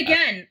good. And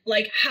again,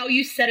 like, how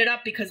you set it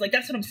up, because like,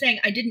 that's what I'm saying.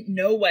 I didn't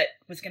know what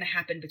was going to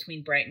happen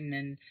between Brighton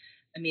and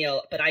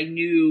Emil, but I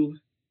knew.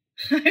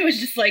 I was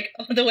just like,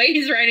 oh, the way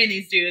he's writing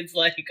these dudes,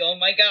 like, oh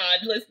my God,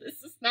 this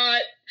is going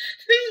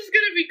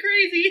to be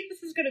crazy.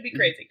 This is going to be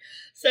crazy.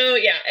 So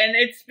yeah. And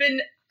it's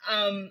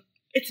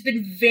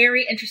been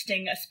very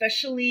interesting,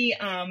 especially,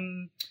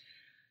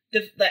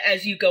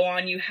 as you go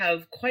on, you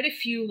have quite a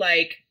few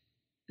like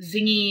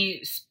zingy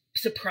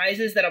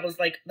surprises that I was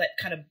like, that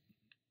kind of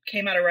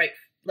came out of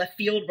left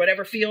field,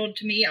 whatever field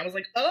to me. I was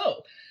like,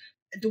 oh,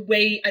 the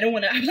way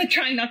I'm like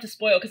trying not to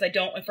spoil, because I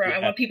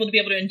want people to be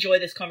able to enjoy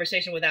this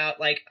conversation without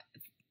like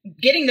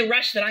getting the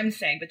rush that I'm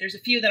saying. But there's a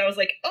few that I was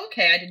like,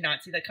 okay, I did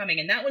not see that coming.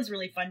 And that was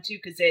really fun too,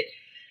 because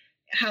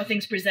how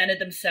things presented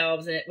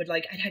themselves, and it would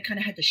like, I kind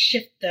of had to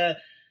shift the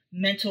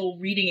mental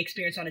reading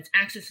experience on its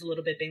axis a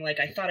little bit, being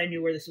like, I thought I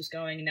knew where this was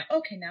going, and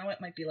now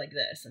it might be like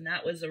this. And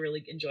that was a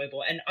really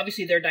enjoyable, and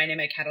obviously their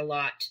dynamic had a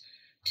lot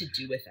to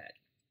do with it.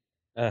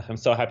 I'm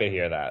so happy to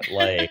hear that.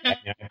 Like,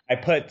 I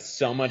put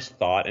so much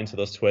thought into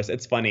those twists.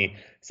 It's funny.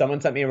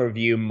 Someone sent me a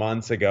review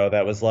months ago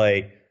that was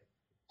like,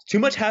 too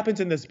much happens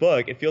in this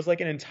book. It feels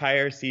like an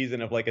entire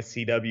season of like a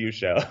CW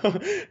show.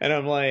 And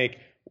I'm like,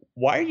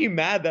 why are you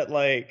mad that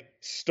like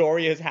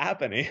story is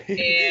happening?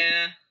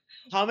 Yeah.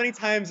 How many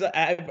times look,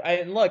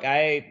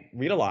 I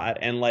read a lot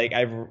and like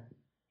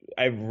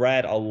I've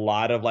read a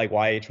lot of like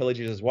YA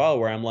trilogies as well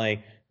where I'm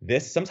like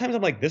this sometimes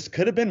I'm like this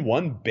could have been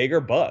one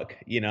bigger book,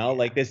 you know?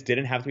 Like this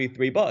didn't have to be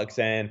 3 books.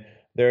 And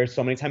there are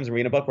so many times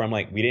reading a book where I'm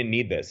like, we didn't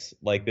need this.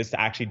 Like this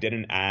actually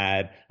didn't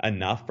add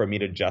enough for me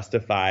to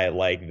justify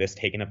like this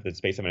taking up the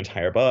space of an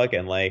entire book.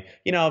 And like,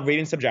 you know,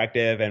 reading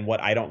subjective and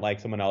what I don't like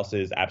someone else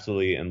is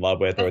absolutely in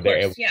love with or Of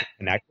they're course, able yeah. to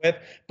connect with.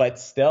 But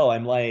still,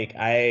 I'm like,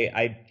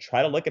 I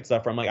try to look at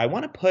stuff where I'm like, I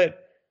want to put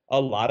a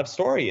lot of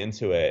story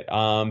into it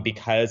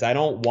because I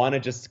don't want to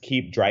just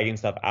keep dragging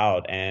stuff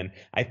out. And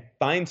I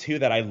find too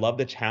that I love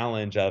the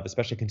challenge of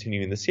especially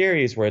continuing the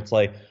series where it's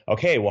like,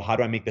 okay, well, how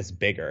do I make this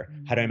bigger?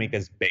 How do I make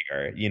this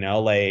bigger? You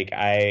know, like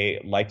I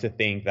like to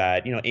think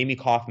that, you know, Amy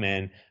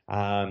Kaufman,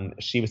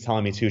 she was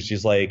telling me too,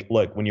 she's like,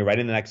 look, when you're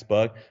writing the next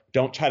book,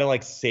 don't try to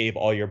like save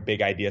all your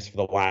big ideas for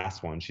the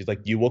last one. She's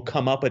like, you will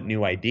come up with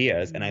new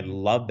ideas. And I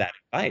love that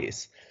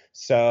advice.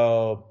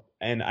 So,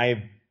 and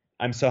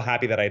I'm so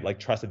happy that I like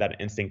trusted that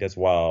instinct as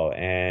well.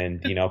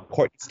 And, you know,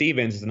 Courtney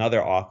Stevens is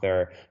another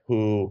author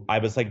who I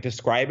was like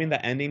describing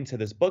the ending to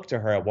this book to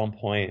her at one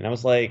point, and I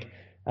was like,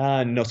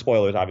 no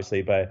spoilers,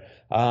 obviously, but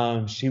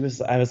I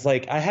was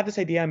like, I have this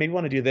idea, I maybe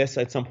want to do this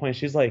at some point.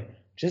 She's like,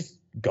 just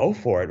go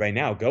for it right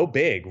now, go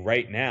big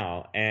right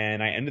now.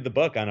 And I ended the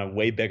book on a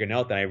way bigger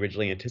note than I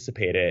originally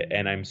anticipated,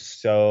 and I'm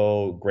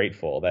so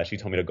grateful that she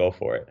told me to go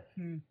for it.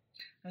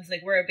 I was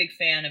like, we're a big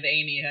fan of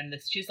Amy, and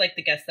she's like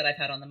the guest that I've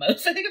had on the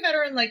most. I think I've had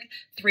her on like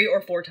 3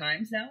 or 4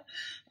 times now.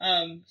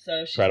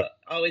 So she's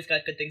always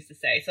got good things to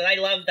say. So I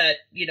love that,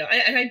 you know,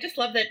 I just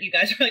love that you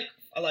guys are like,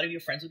 a lot of you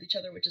are friends with each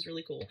other, which is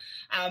really cool.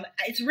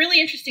 It's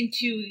really interesting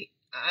to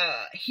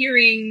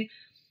hearing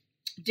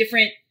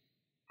different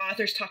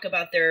authors talk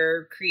about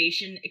their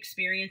creation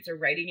experience or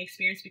writing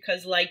experience,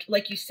 because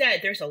like you said,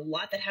 there's a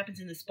lot that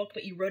happens in this book,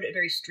 but you wrote it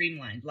very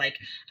streamlined, like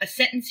a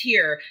sentence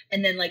here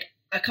and then like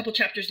a couple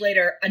chapters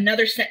later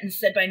another sentence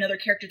said by another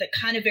character that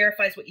kind of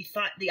verifies what you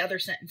thought the other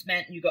sentence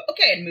meant, and you go,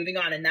 okay, and moving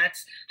on. And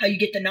that's how you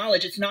get the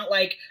knowledge. It's not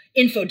like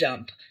info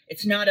dump,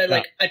 it's not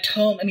like a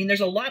tome. I mean, there's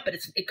a lot, but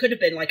it could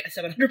have been like a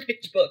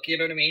 700-page book, you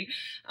know what I mean?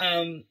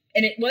 And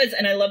it was,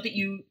 and I love that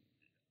you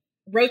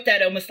wrote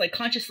that almost like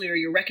consciously, or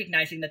you're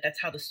recognizing that that's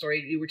how the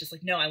story, you were just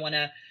like, no, I want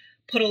to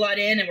put a lot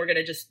in and we're going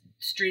to just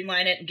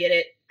streamline it and get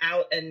it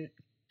out and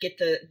get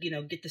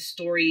the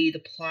story, the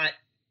plot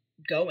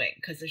going.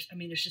 Cause there's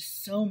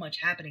just so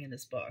much happening in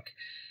this book.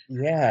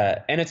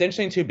 Yeah. And it's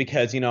interesting too,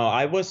 because, you know,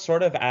 I was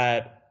sort of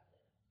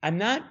I'm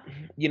not,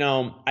 you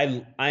know,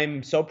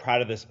 I'm so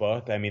proud of this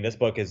book. I mean, this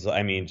book is,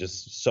 I mean,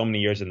 just so many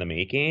years in the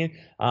making.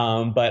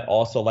 But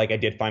also, like, I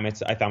found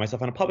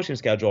myself on a publishing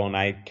schedule, and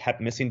I kept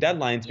missing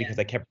deadlines because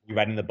I kept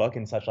rewriting the book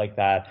and such like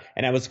that.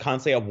 And I was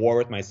constantly at war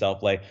with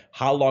myself, like,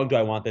 how long do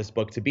I want this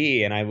book to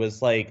be? And I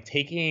was like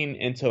taking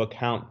into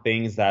account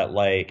things that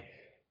like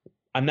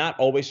I'm not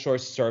always sure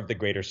serve the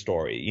greater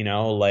story, you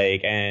know,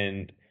 like,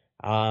 and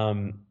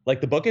like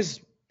the book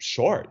is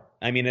short.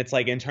 I mean, it's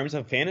like in terms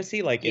of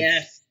fantasy, like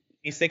it's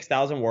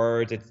 6,000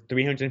 words, it's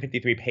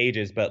 353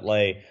 pages, but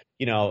like,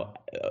 you know,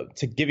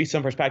 to give you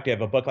some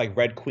perspective, a book like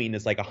Red Queen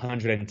is like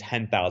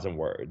 110,000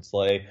 words.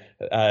 Like,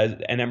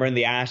 and Ember in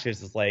the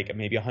Ashes is like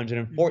maybe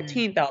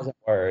 114,000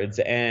 words.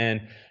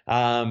 And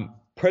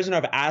Prisoner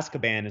of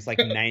Azkaban is like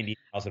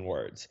 90,000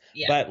 words.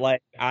 But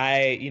like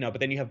but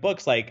then you have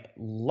books like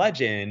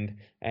Legend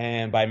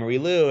and by Marie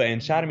Lu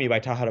and Shadow by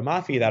Tahereh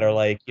Mafi that are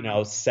like, you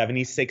know,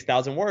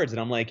 76,000 words.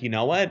 And I'm like, you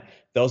know what?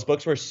 Those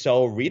books were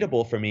so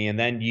readable for me. And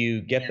then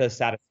you get the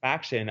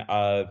satisfaction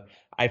of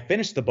I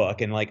finished the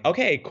book and like,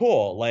 okay,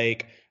 cool.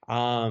 Like,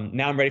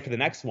 now I'm ready for the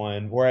next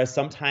one. Whereas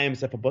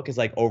sometimes if a book is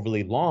like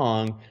overly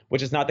long,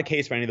 which is not the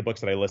case for any of the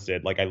books that I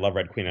listed, like I love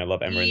Red Queen, I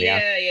love Ember in the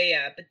Ashes.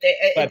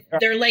 But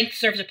their length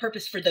serves a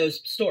purpose for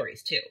those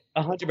stories too.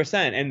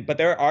 100%. But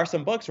there are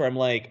some books where I'm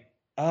like,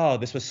 oh,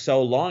 this was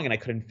so long and I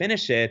couldn't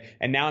finish it.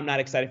 And now I'm not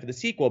excited for the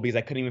sequel because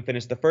I couldn't even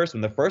finish the first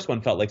one. The first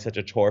one felt like such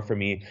a chore for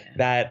me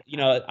that, you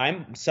know,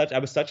 I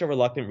was such a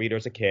reluctant reader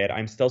as a kid.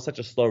 I'm still such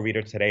a slow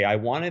reader today. I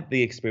wanted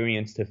the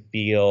experience to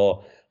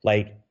feel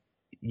like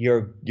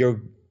you're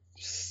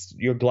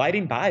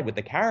gliding by with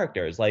the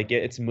characters. Like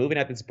it's moving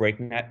at this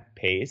breakneck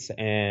pace.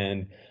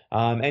 And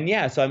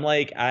yeah, so I'm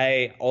like,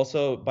 I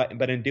also,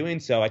 but in doing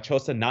so, I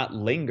chose to not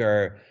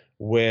linger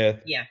with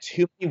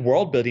too many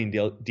world building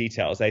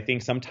details. I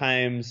think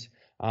sometimes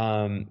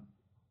the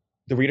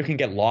reader can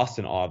get lost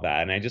in all of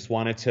that. And I just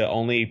wanted to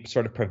only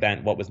sort of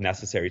prevent what was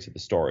necessary to the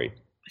story.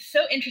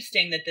 So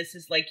interesting that this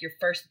is like your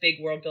first big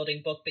world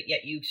building book, but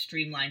yet you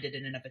streamlined it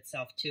in and of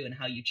itself too, and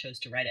how you chose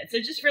to write it. So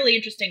it's just really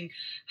interesting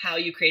how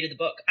you created the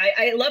book.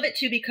 I love it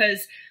too,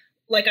 because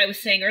like I was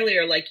saying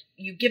earlier, like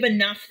you give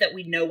enough that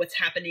we know what's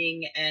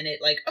happening and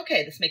it like,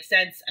 okay, this makes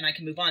sense and I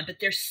can move on.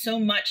 But there's so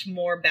much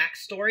more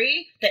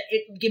backstory that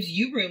it gives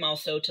you room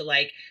also to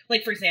like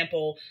for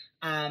example,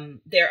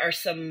 there are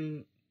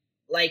some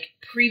like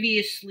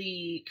previous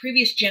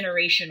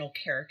generational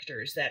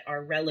characters that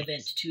are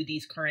relevant to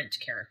these current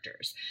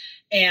characters,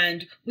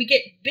 and we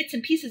get bits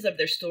and pieces of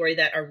their story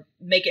that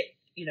make it,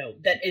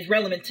 that is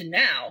relevant to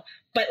now.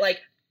 But like,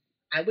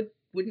 I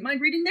wouldn't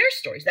mind reading their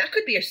stories. That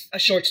could be a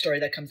short story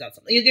that comes out.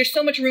 Something. There's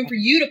so much room for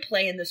you to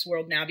play in this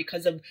world now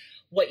because of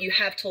what you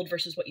have told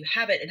versus what you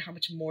haven't, and how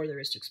much more there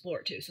is to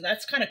explore too. So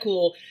that's kind of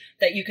cool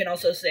that you can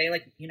also say,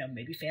 like,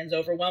 maybe fans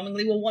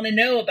overwhelmingly will want to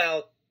know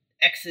about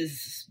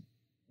X's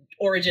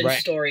origin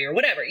story or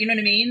whatever. You know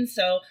what I mean?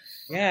 So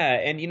yeah,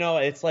 and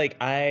it's like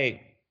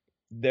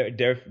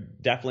they're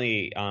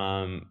definitely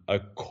a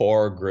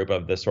core group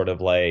of the sort of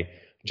like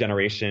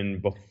generation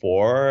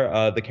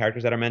before the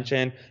characters that are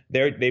mentioned.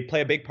 They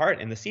play a big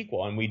part in the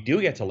sequel, and we do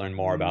get to learn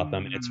more about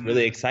them, and it's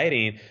really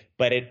exciting.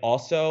 But it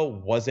also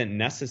wasn't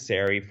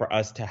necessary for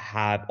us to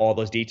have all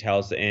those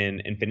details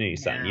in Infinity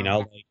Son.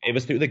 It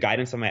was through the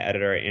guidance of my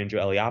editor,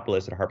 Andrew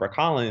Eliopoulos at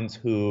HarperCollins,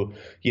 who,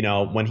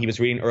 when he was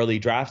reading early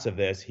drafts of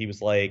this, he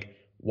was like,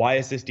 why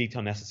is this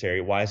detail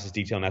necessary? Why is this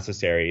detail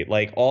necessary?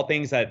 Like, all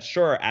things that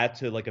sure add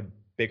to like a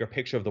bigger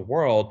picture of the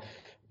world,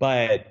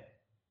 but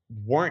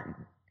weren't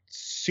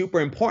super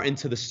important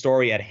to the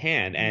story at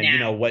hand.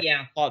 And what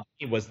taught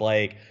me was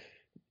like,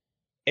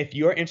 if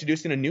you're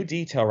introducing a new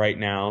detail right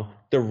now,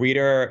 the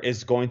reader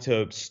is going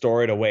to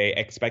store it away,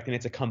 expecting it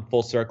to come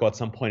full circle at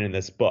some point in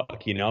this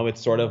book.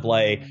 It's sort of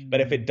like,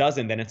 but if it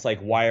doesn't, then it's like,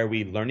 why are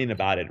we learning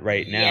about it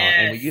right now?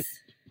 And we use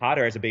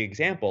Potter as a big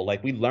example.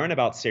 Like, we learn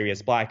about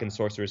Sirius Black and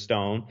Sorcerer's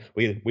Stone.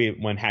 We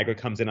when Hagrid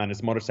comes in on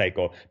his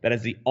motorcycle. That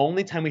is the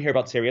only time we hear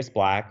about Sirius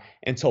Black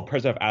until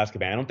Prisoner of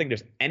Azkaban. I don't think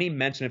there's any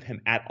mention of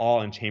him at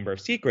all in Chamber of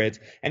Secrets,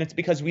 and it's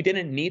because we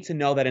didn't need to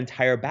know that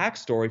entire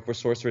backstory for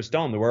Sorcerer's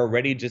Stone.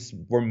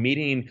 We're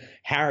meeting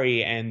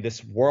Harry and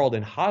this world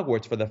in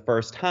Hogwarts for the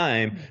first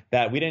time,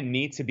 that we didn't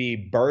need to be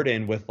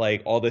burdened with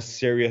like all this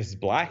Sirius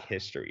Black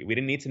history. We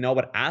didn't need to know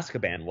what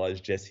Azkaban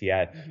was just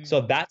yet. So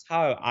that's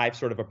how I've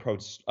sort of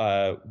approached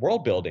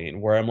world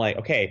building, where I'm like,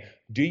 okay,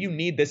 do you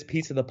need this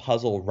piece of the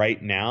puzzle right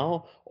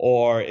now,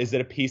 or is it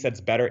a piece that's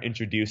better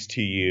introduced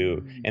to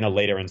you in a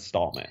later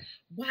installment?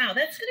 Wow,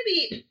 that's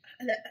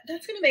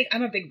gonna make,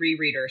 I'm a big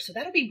rereader, so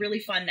that'll be really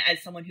fun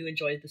as someone who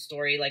enjoys the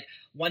story, like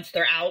once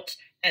they're out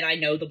and I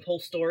know the whole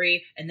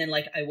story, and then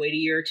like I wait a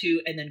year or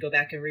two and then go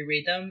back and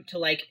reread them to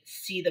like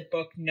see the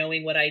book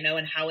knowing what I know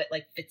and how it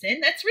like fits in.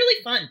 That's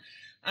really fun.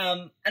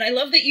 And I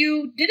love that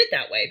you did it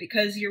that way,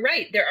 because you're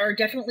right, there are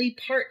definitely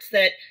parts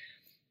that,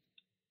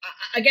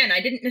 again,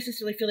 I didn't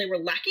necessarily feel they were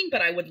lacking,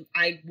 but I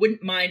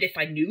wouldn't mind if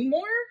I knew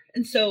more.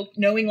 And so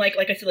knowing like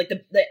I said, like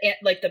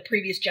the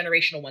previous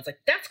generational ones, like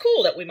that's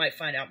cool that we might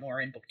find out more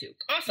in book 2.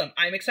 Awesome.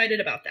 I'm excited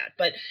about that.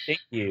 But thank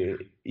you.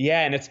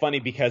 Yeah. And it's funny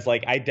because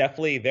like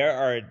there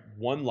are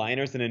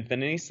one-liners in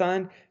Infinity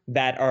Son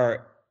that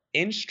are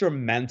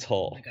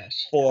instrumental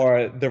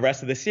for the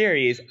rest of the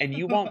series, and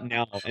you won't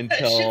know until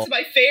that shit's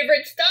my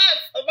favorite stuff.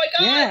 Oh my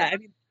God. Yeah. I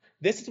mean,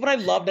 this is what I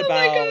loved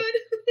about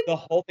the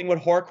whole thing with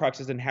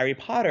Horcruxes and Harry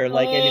Potter.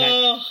 Like,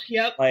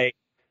 like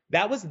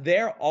that was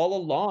there all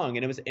along,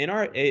 and it was in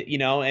our,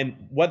 and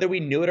whether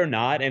we knew it or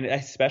not. And I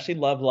especially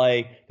love,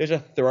 like, there's a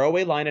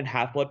throwaway line in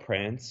Half-Blood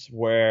Prince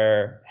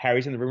where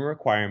Harry's in the room of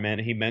requirement,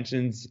 and he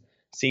mentions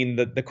seeing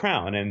the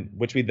crown, and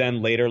which we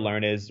then later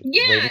learn is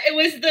it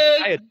was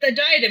the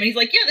diadem. And he's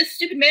like, yeah, this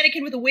stupid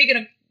mannequin with a wig and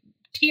a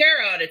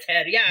tiara on its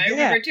head. Yeah, I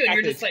remember too. And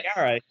you're just like,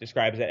 tiara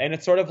describes it, and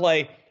it's sort of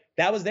like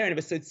that was there, and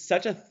it's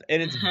such a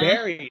and it's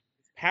very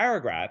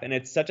paragraph, and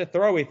it's such a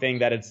throwaway thing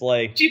that it's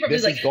like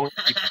this is going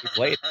to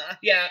be later.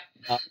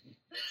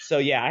 So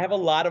yeah, I have a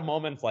lot of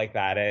moments like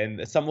that,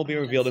 and some will be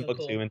revealed in book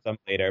 2 and some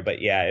later.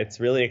 But yeah, it's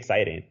really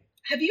exciting.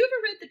 Have you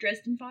ever read the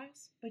Dresden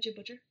Files by Jim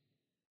Butcher?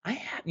 I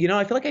have,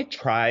 I feel like I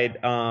tried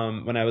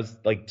when I was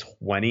like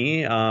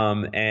 20,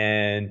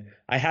 and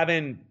I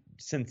haven't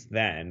since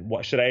then.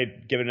 What should I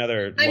give it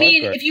another look? I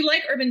mean, if you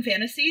like urban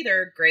fantasy,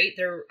 they're great.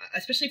 They're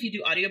especially if you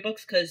do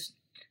audiobooks, because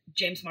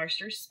James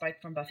Marsters,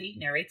 Spike from Buffy,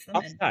 narrates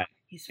them. And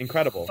he's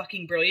incredible,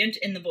 fucking brilliant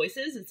in the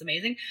voices. It's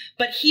amazing.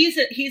 But he's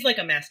like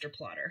a master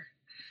plotter.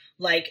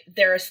 Like,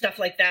 there are stuff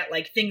like that,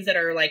 like things that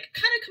are like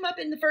kind of come up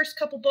in the first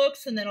couple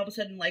books, and then all of a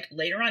sudden, like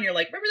later on, you're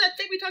like, remember that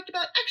thing we talked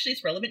about? Actually,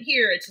 it's relevant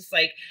here. It's just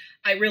like,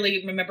 I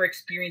really remember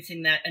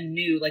experiencing that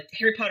anew. Like,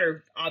 Harry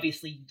Potter,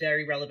 obviously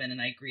very relevant, and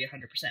I agree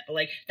 100%. But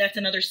like, that's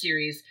another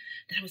series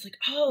that I was like,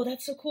 oh,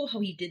 that's so cool how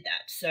he did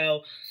that.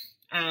 So,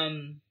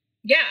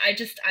 yeah, I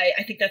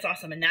think that's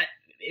awesome, and that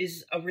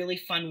is a really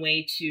fun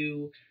way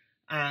to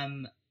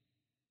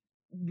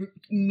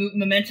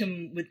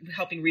momentum with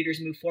helping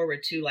readers move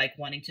forward to like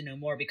wanting to know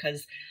more,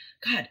 because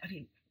God, I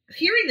mean,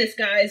 hearing this,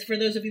 guys, for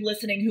those of you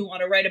listening who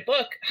want to write a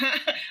book,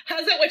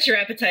 how's that whets your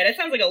appetite? It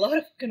sounds like a lot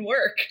of fucking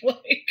work.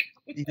 Like,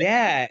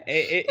 yeah,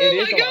 it oh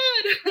is. My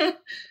God.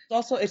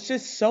 Also, it's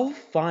just so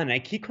fun. I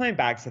keep coming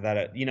back to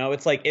that.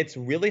 It's like, it's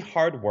really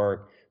hard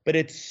work, but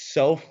it's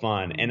so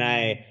fun, and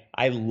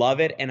I love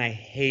it and I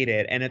hate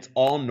it, and it's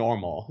all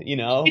normal,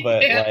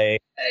 but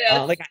like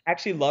Like I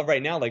actually love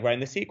right now, like writing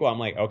the sequel. I'm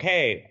like,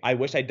 okay, I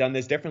wish I'd done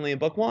this differently in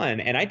book one,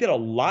 and I did a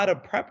lot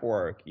of prep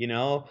work,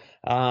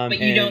 But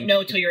you don't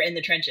know till you're in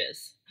the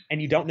trenches.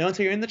 And you don't know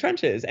until you're in the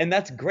trenches, and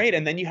that's great.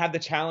 And then you have the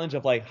challenge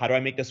of like, how do I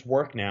make this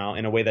work now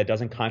in a way that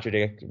doesn't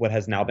contradict what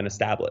has now been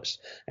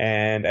established?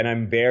 And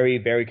I'm very,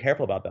 very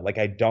careful about that. Like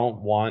I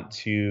don't want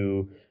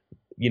to,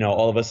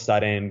 all of a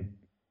sudden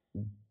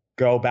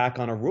go back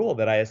on a rule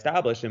that I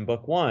established in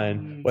book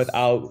one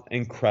without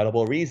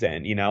incredible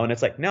reason, and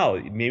it's like,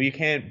 no, maybe you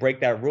can't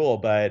break that rule,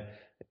 but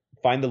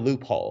find the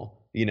loophole,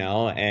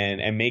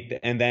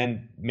 and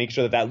then make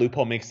sure that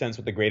loophole makes sense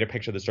with the greater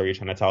picture of the story you're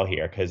trying to tell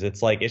here. Cause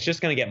it's like, it's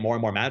just going to get more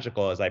and more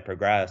magical as I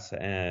progress. So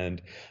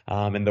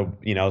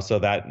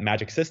that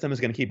magic system is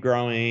going to keep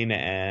growing,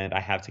 and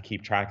I have to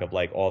keep track of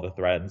like all the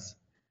threads.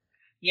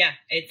 Yeah,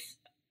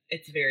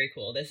 it's very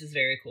cool. This is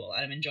very cool.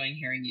 I'm enjoying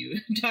hearing you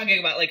talking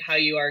about like how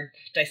you are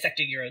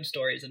dissecting your own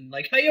stories, and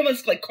like how you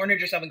almost like cornered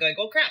yourself and going,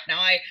 oh crap, now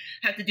I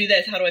have to do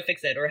this. How do I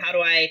fix it? Or how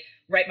do I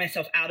write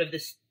myself out of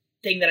this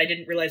thing that I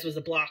didn't realize was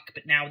a block,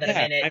 but now that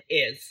I'm in it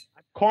is.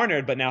 I'm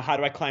cornered, but now how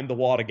do I climb the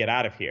wall to get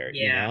out of here?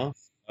 Yeah.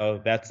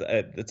 So that's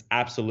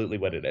absolutely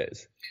what it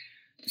is.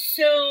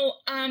 So,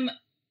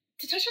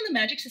 to touch on the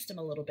magic system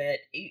a little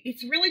bit,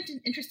 it's really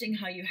interesting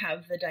how you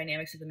have the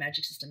dynamics of the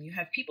magic system. You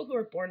have people who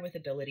are born with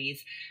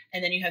abilities,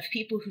 and then you have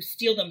people who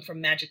steal them from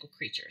magical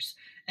creatures.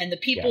 And the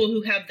people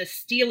who have the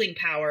stealing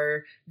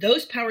power,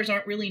 those powers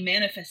aren't really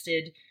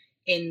manifested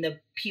in the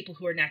people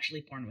who are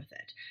naturally born with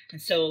it. And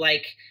so,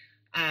 like,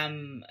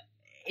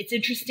 it's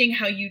interesting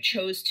how you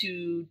chose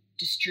to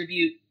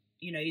distribute,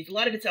 a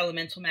lot of it's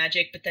elemental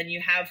magic, but then you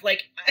have,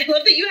 like, I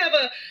love that you have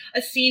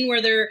a scene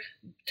where they're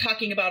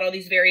talking about all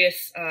these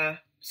various,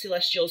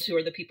 celestials who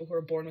are the people who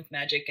are born with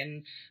magic,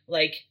 and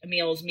like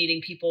Emil's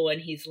meeting people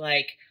and he's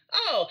like,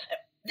 oh,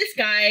 this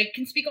guy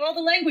can speak all the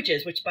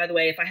languages, which, by the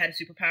way, if I had a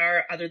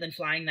superpower other than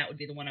flying, that would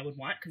be the one I would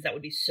want, because that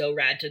would be so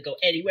rad to go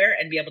anywhere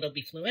and be able to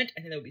be fluent.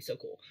 I think that would be so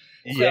cool.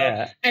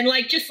 Yeah. And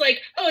like, just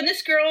like, oh, and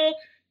this girl,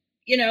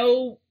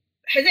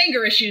 has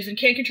anger issues and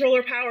can't control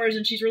her powers,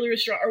 and she's really, really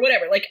strong, or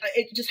whatever. Like,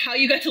 it just how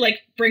you got to like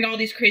bring all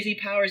these crazy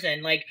powers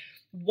in. Like,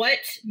 what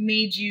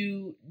made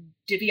you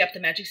divvy up the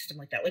magic system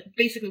like that? Like,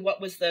 basically,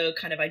 what was the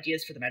kind of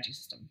ideas for the magic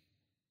system?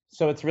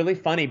 So it's really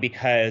funny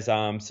because,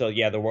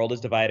 the world is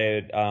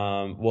divided.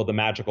 The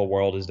magical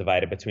world is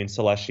divided between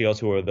celestials,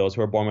 who are those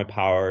who are born with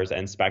powers,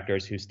 and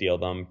specters, who steal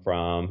them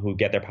who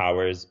get their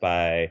powers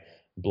by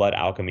blood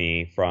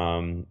alchemy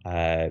from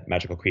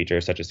magical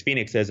creatures such as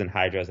phoenixes and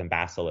hydras and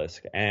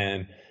basilisk.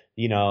 And,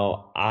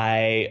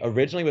 I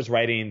originally was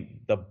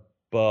writing the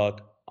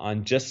book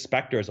on just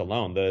specters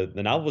alone. The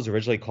novel was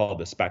originally called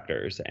The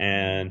Specters,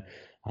 and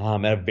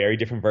a very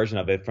different version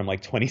of it from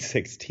like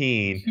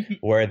 2016,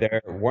 where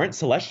there weren't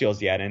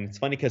celestials yet. And it's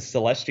funny because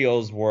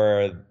celestials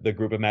were the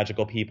group of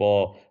magical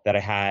people that I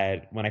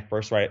had when I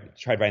first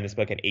tried writing this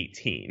book at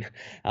 18.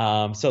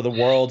 So the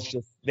worlds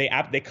just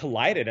they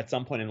collided at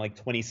some point in like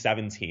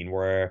 2017,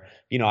 where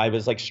I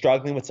was like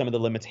struggling with some of the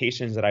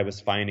limitations that I was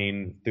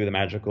finding through the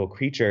magical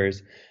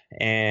creatures,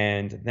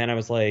 and then I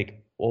was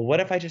like, well, what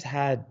if I just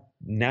had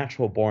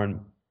natural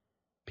born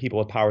people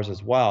with powers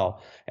as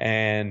well,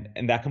 and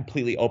that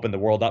completely opened the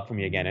world up for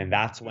me again. And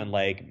that's when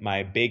like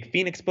my big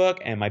Phoenix book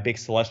and my big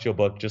Celestial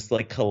book just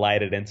like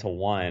collided into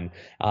one,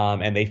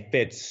 and they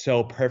fit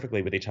so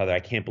perfectly with each other.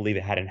 I can't believe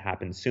it hadn't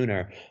happened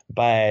sooner.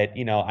 But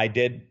I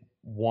did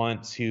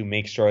want to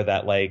make sure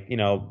that like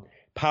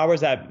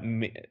powers that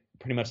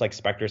pretty much like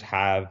specters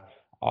have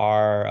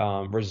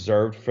are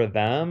reserved for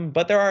them,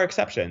 but there are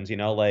exceptions.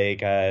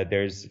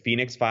 There's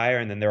Phoenix fire,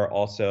 and then there are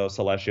also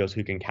celestials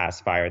who can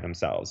cast fire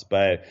themselves.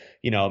 But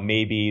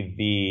maybe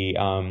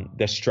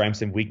the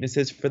strengths and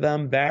weaknesses for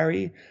them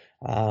vary.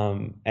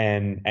 So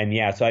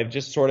I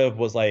just sort of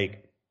was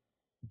like,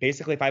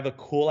 basically, if I have a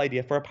cool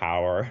idea for a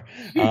power,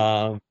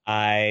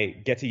 I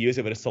get to use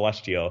it with a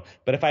celestial.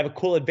 But if I have a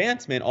cool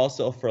advancement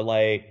also for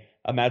like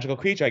a magical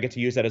creature, I get to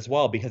use that as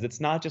well, because it's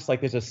not just like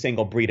there's a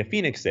single breed of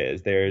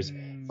phoenixes. There's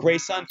Gray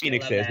Sun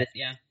phoenixes.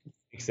 Yeah.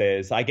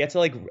 Phoenixes. I get to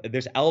like,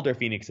 there's elder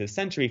phoenixes,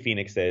 century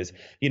phoenixes,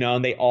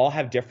 and they all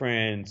have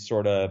different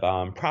sort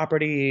of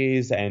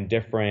properties and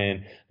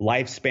different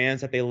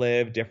lifespans that they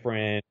live,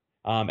 different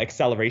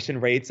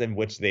acceleration rates in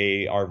which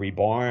they are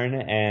reborn,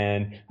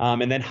 and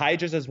then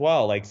hydras as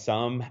well. Like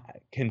some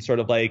can sort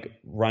of like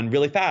run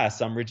really fast,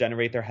 some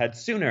regenerate their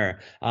heads sooner.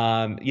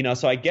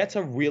 So I get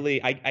to really,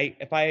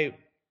 if I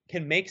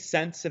can make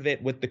sense of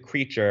it with the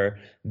creature,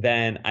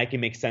 then I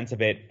can make sense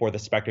of it for the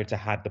specter to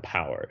have the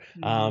power.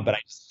 But I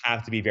just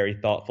have to be very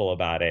thoughtful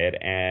about it,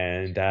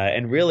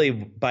 and really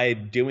by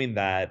doing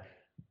that,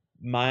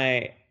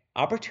 my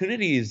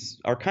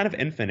opportunities are kind of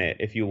infinite,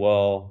 if you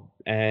will,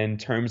 in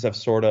terms of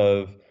sort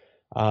of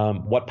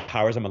what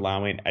powers I'm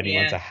allowing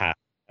anyone to have.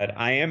 But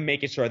I am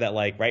making sure that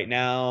like right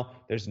now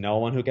there's no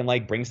one who can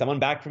like bring someone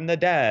back from the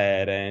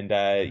dead, and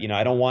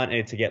I don't want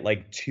it to get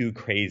like too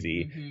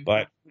crazy.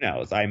 But who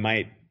knows, I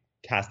might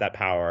cast that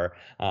power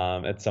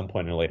at some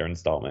point in a later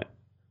installment.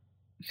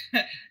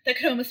 That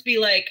could almost be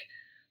like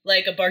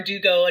like a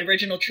Bardugo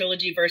original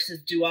trilogy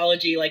versus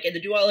duology. Like in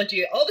the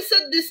duology, all of a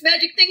sudden this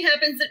magic thing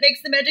happens that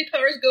makes the magic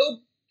powers go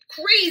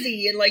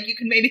crazy, and like you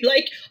can maybe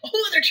like a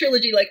whole other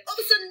trilogy, like all of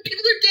a sudden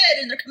people are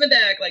dead and they're coming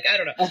back. Like I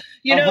don't know,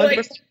 you know, 100%.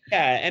 like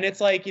Yeah, and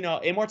it's like, you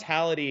know,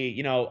 immortality.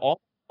 You know,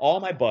 all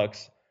my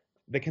books,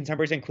 the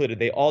contemporaries included,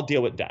 they all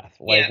deal with death.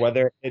 Like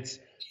whether it's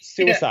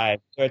suicide,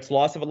 or it's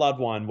loss of a loved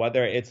one,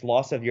 whether it's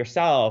loss of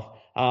yourself.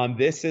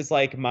 This is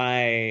like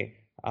my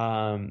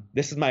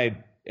this is my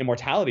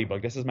immortality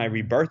book. This is my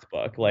rebirth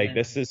book. Like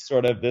this is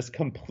sort of, this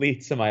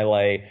completes my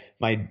like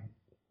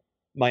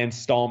my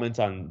installments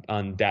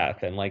on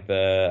death, and like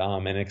the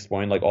and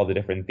exploring like all the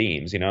different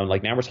themes, you know.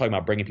 Like now we're talking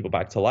about bringing people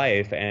back to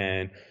life,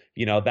 and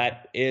you know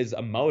that is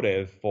a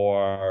motive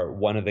for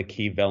one of the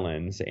key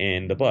villains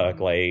in the book.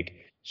 Like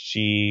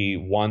she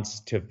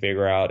wants to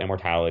figure out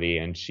immortality,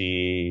 and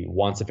she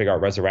wants to figure out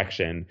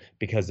resurrection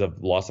because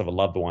of loss of a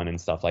loved one and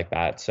stuff like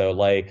that. So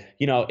like,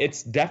 you know,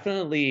 it's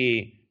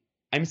definitely,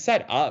 I'm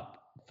set up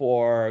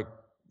for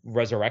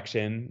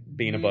resurrection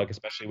being a book,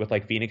 especially with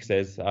like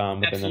phoenixes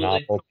within the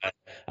novel.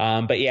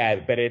 But yeah,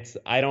 but it's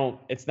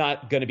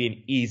not going to be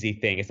an easy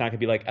thing. It's not going to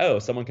be like, oh,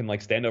 someone can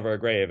like stand over a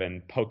grave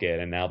and poke it,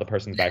 and now the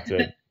person's back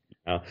to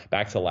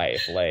back to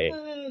life. Like,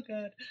 oh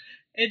god,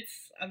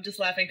 I'm just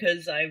laughing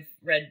because I've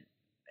read.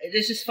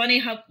 It's just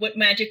funny what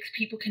magic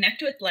people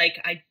connect with. Like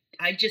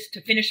I just,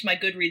 to finish my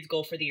Goodreads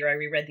goal for the year, I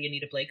reread the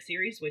Anita Blake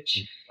series,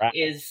 which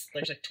is,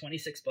 there's like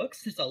 26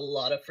 books. It's a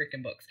lot of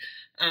freaking books.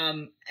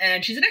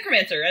 And she's a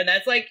necromancer, and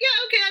that's like,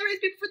 yeah, okay, I raise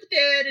people for the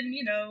dead, and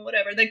you know,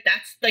 whatever. Like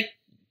that's like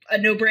a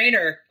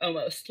no-brainer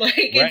almost. Like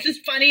it's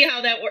just funny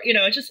how that works. You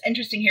know, it's just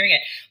interesting hearing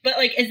it. But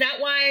like, is that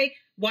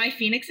why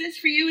Phoenixes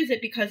for you? Is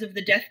it because of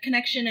the death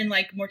connection and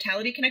like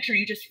mortality connection, or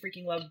you just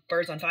freaking love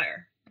Birds on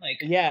Fire? Like,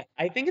 yeah,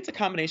 I think it's a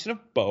combination of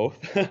both.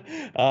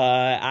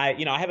 I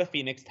have a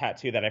phoenix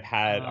tattoo that I've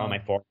had on my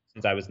forearm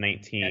since I was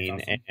 19.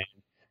 Awesome. And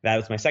that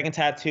was my second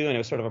tattoo, and it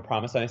was sort of a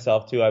promise on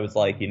myself too. I was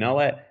like, you know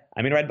what?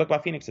 I'm gonna write a book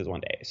about phoenixes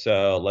one day,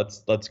 so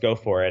let's go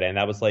for it. And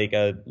that was like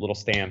a little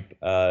stamp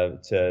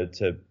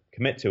to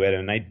commit to it,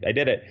 and I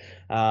did it.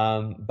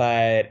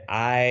 But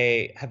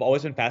I have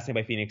always been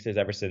fascinated by phoenixes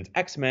ever since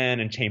X-Men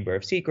and Chamber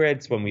of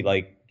Secrets, when we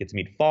like get to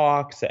meet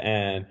Fox,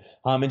 and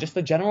just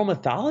the general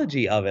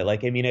mythology of it.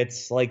 Like, I mean,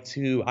 it's like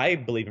I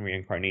believe in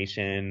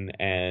reincarnation,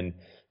 and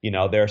you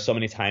know, there are so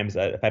many times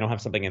that if I don't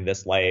have something in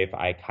this life,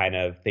 I kind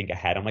of think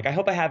ahead. I'm like, I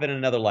hope I have it in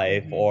another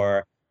life,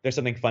 or there's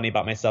something funny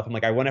about myself. I'm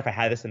like, I wonder if I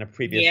had this in a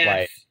previous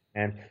life.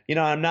 And you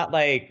know, I'm not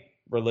like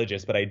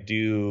religious, but I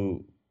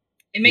do.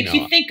 It makes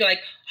you think like,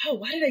 oh,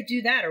 why did I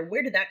do that? Or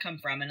where did that come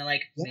from? And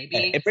like,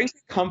 maybe it brings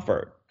me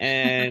comfort,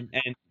 and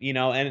you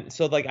know, and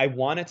so like I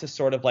wanted to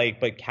sort of like,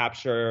 but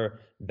capture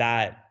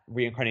that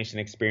reincarnation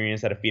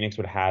experience that a phoenix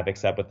would have,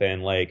 except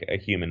within like a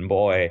human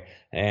boy,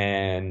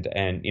 and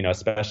you know,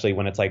 especially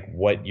when it's like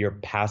what your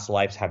past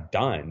lives have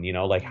done, you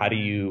know, like how do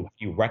you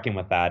reckon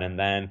with that? And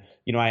then,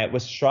 you know, I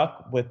was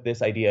struck with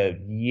this idea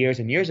years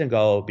and years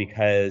ago,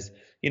 because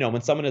you know,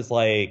 when someone is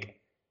like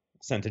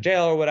sent to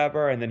jail or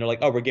whatever, and then they're like,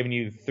 oh, we're giving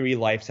you 3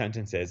 life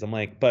sentences. I'm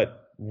like,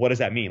 but what does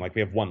that mean? Like,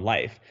 we have 1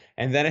 life.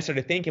 And then I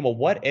started thinking, well,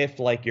 what if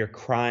like your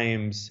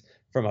crimes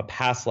from a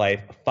past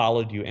life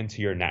followed you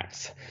into your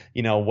next?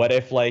 You know, what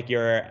if like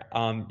your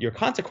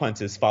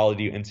consequences followed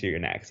you into your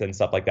next and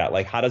stuff like that?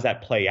 Like, how does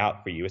that play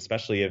out for you,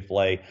 especially if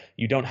like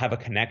you don't have a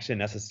connection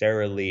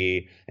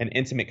necessarily, an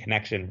intimate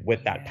connection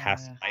with that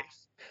past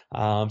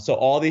life? So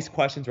all these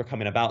questions were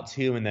coming about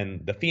too, and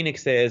then the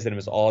phoenixes, and it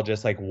was all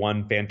just like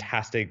one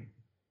fantastic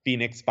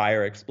phoenix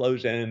fire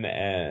explosion,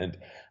 and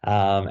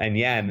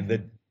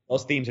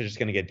those themes are just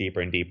going to get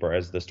deeper and deeper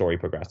as the story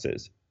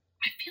progresses.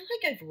 I feel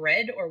like I've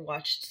read or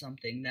watched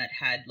something that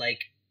had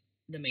like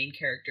the main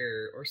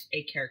character or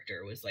a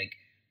character was like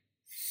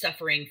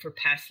suffering for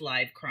past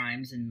life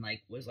crimes and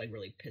like was like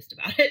really pissed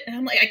about it, and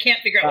I'm like, I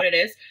can't figure out what it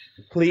is.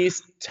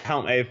 Please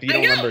tell me if you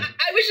don't remember.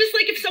 I was just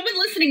like, if someone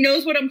listening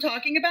knows what I'm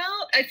talking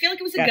about. I feel like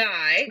it was a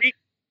guy.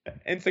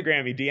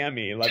 Instagram me, DM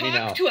me, let me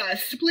know. Talk to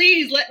us,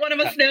 please. Let one of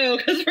us know,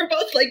 because we're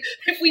both like,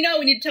 if we know,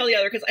 we need to tell the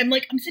other. Because I'm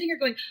sitting here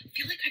going, I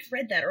feel like I've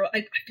read that, or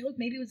I feel like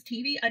maybe it was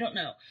TV, I don't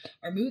know,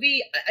 or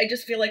movie. I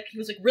just feel like he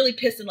was like really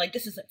pissed and like,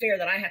 this isn't fair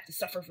that I have to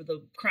suffer for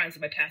the crimes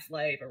of my past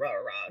life, or rah rah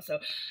rah. So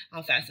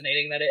how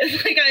fascinating that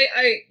is. Like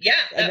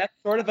and that's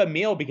sort of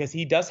Emil, because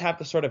he does have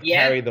to sort of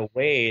carry the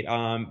weight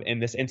in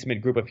this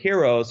intimate group of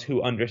heroes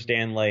who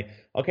understand like,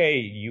 okay,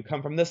 you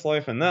come from this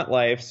life and that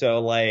life, so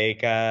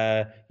like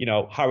you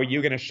know, how are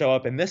you going to show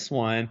up in this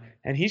one?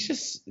 And he's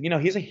just, you know,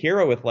 he's a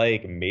hero with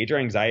like major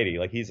anxiety.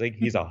 Like he's a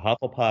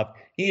Hufflepuff.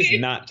 He's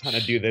not trying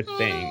to do this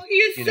thing. He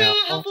is so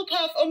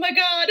Hufflepuff. Oh my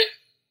god.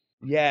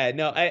 Yeah,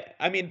 no,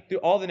 I mean,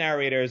 all the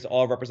narrators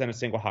all represent a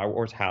single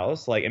Hogwarts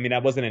house. Like, I mean,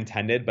 that wasn't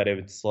intended, but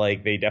it's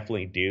like they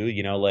definitely do.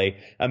 You know, like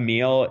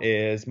Emil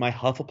is my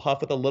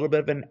Hufflepuff with a little bit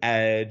of an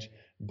edge.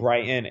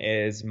 Brighton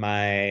is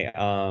my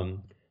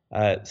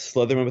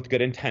Slytherin with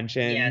good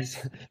intentions.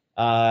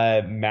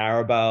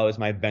 Maribel is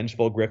my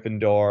vengeful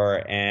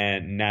Gryffindor,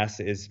 and Ness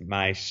is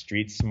my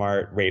street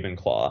smart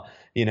Ravenclaw.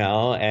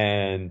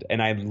 And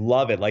I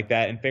love it like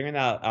that. And figuring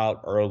that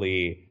out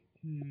early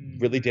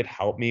really did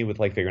help me with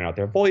like figuring out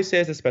their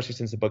voices, especially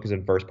since the book is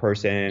in first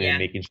person Yeah. and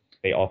making sure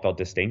they all felt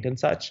distinct and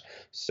such.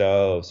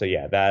 So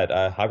yeah, that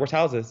Hogwarts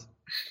houses.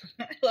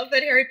 I love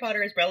that Harry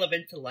Potter is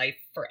relevant to life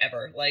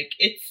forever. Like,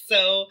 it's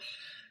so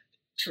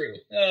true.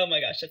 Oh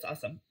my gosh, that's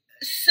awesome.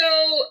 So,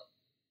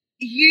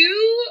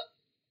 you,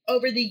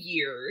 over the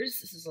years,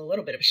 this is a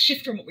little bit of a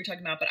shift from what we're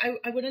talking about, but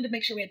I wanted to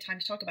make sure we had time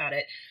to talk about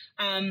it.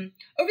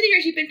 Over the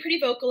years, you've been pretty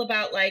vocal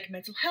about like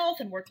mental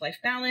health and work-life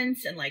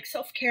balance and like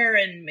self-care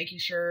and making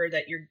sure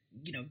that you're,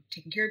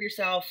 taking care of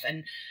yourself.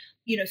 And,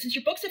 since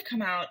your books have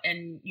come out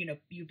and,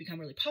 you've become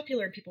really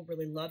popular and people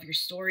really love your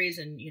stories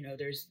and,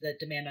 there's the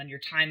demand on your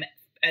time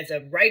as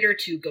a writer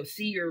to go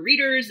see your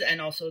readers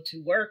and also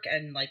to work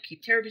and like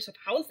keep care of yourself.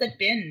 How has that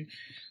been,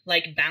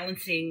 like,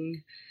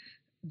 balancing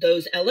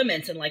those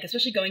elements and like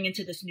especially going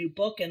into this new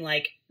book and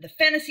like the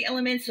fantasy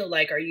elements? So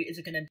like, is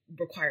it going to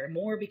require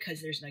more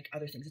because there's like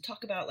other things to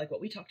talk about, like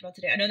what we talked about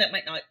today? I know that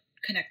might not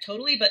connect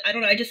totally, but I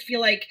don't know, I just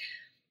feel like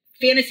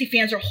fantasy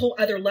fans are a whole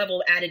other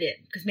level added in,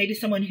 because maybe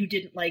someone who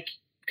didn't like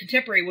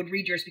contemporary would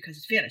read yours because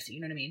it's fantasy, you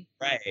know what I mean?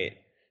 Right.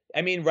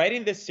 I mean,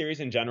 writing this series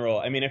in general,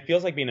 I mean, it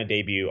feels like being a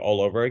debut all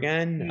over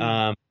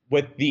again,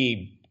 with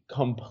the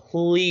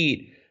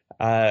complete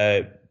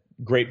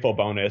grateful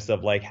bonus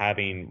of like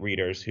having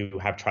readers who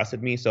have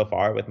trusted me so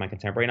far with my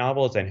contemporary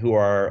novels and who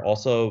are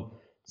also,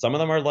 some of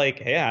them are like,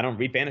 hey, I don't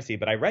read fantasy,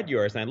 but I read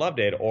yours and I loved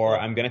it, or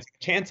I'm going to take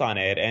a chance on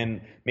it.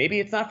 And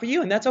maybe it's not for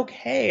you, and that's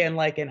okay. And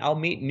I'll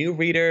meet new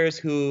readers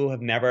who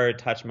have never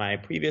touched my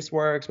previous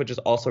works, which is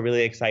also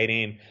really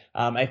exciting.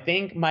 I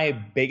think my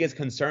biggest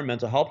concern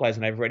mental health wise,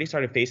 and I've already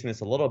started facing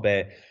this a little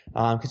bit,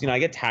 because, I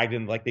get tagged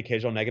in like the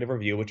occasional negative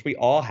review, which we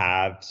all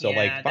have. So yeah,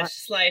 like, that's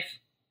just life.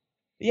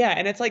 Yeah,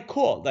 and it's like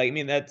cool. Like, I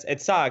mean, it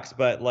sucks,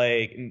 but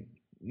like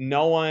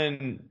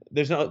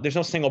there's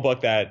no single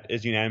book that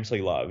is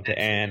unanimously loved.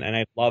 And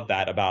I love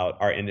that about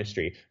our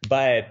industry.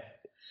 But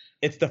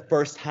it's the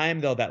first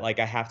time though that like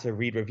I have to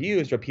read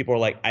reviews where people are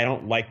like, I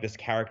don't like this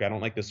character, I don't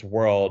like this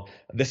world,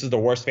 this is the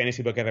worst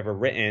fantasy book I've ever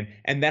written,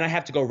 and then I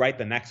have to go write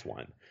the next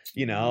one.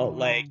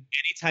 Like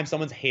anytime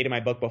someone's hated my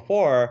book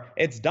before,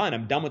 it's done.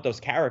 I'm done with those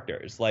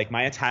characters. Like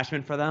my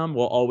attachment for them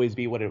will always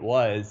be what it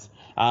was.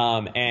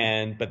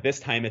 But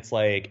this time it's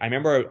like, I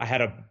remember I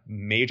had a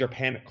major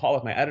panic call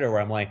with my editor where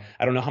I'm like,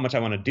 I don't know how much I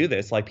want to do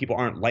this. Like people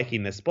aren't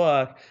liking this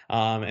book.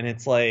 And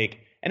it's like,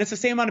 and it's the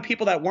same amount of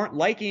people that weren't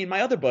liking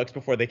my other books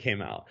before they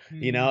came out.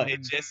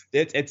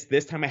 It's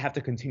this time I have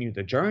to continue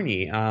the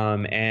journey.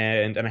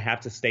 And I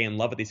have to stay in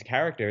love with these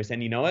characters.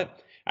 And you know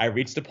what? I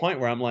reached a point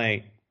where I'm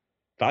like,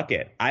 fuck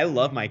it. I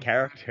love my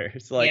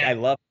characters. I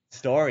love the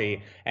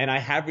story. And I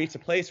have reached a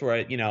place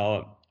where,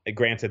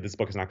 granted, this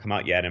book has not come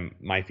out yet and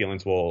my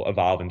feelings will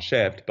evolve and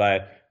shift,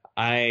 but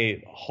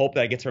I hope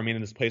that I get to remain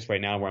in this place right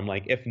now where I'm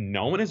like, if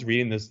no one is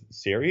reading this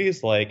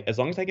series, like as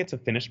long as I get to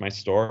finish my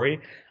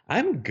story,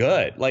 I'm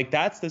good. Like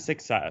that's the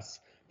success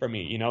for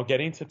me,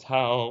 getting to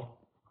tell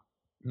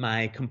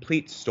my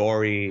complete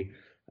story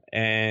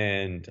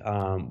and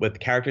with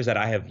characters that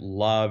I have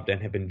loved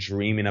and have been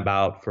dreaming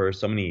about for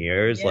so many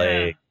years.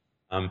 I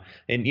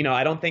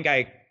don't think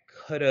I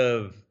could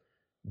have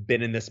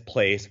been in this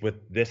place with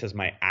this as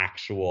my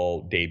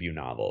actual debut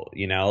novel.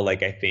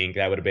 I think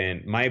that would have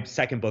been, my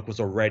second book was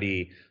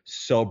already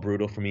so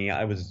brutal for me.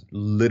 I was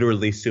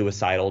literally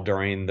suicidal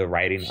during the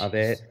writing of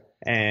it.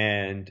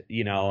 And,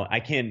 I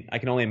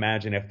can only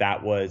imagine if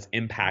that was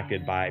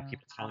impacted by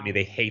people telling me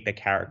they hate the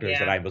characters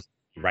that I was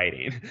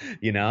writing,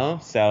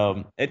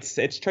 so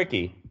it's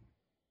tricky.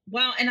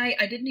 Wow, and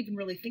I didn't even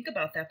really think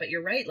about that, but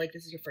you're right. Like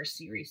this is your first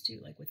series too,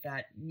 like with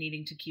that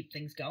needing to keep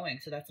things going.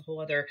 So that's a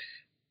whole other,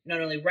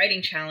 not only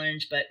writing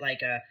challenge, but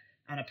like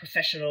on a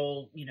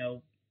professional,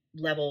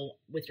 level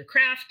with your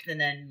craft, and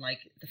then like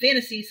the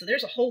fantasy. So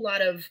there's a whole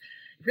lot of,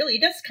 really,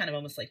 it does kind of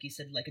almost like you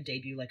said, like a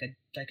debut, like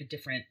a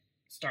different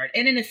start.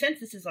 And in a sense,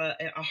 this is a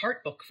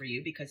heart book for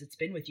you because it's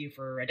been with you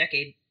for a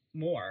decade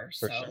more.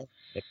 So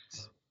sure.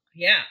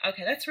 Yeah,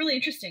 okay, that's really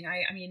interesting.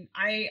 I mean,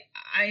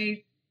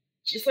 I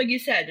just like you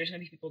said, there's gonna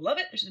be people who love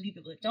it, there's gonna be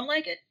people that don't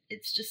like it.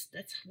 It's just,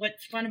 that's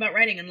what's fun about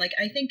writing. And like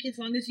I think as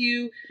long as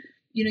you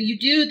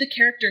do the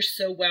characters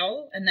so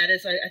well, and that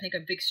is I think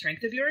a big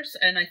strength of yours,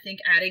 and I think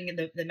adding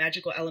the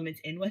magical elements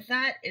in with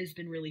that has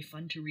been really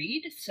fun to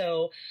read.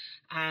 So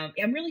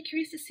I'm really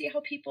curious to see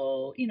how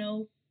people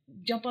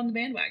jump on the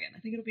bandwagon. I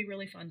think it'll be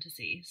really fun to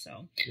see.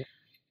 So yeah,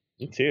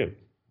 me too.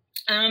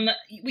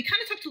 We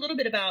kind of talked a little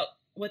bit about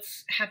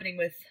what's happening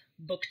with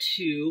book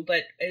 2,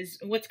 but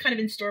what's kind of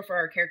in store for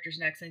our characters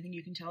next? Anything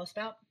you can tell us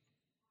about?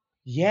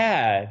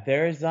 Yeah,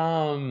 there's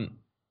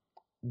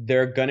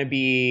there are gonna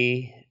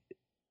be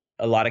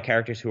a lot of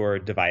characters who are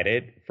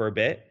divided for a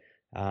bit.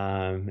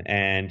 And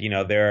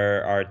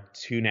there are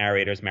two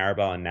narrators,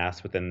 Maribel and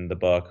Ness, within the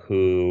book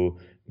who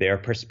their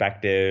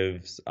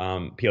perspectives,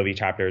 POV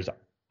chapters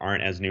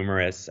aren't as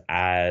numerous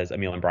as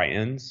Emil and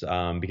Brighton's,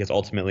 because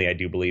ultimately I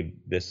do believe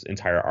this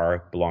entire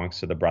arc belongs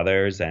to the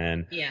brothers,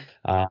 and Yeah.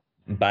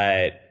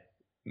 but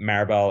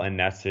Maribel and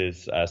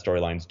Ness's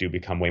storylines do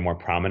become way more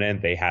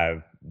prominent. They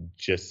have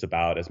just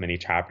about as many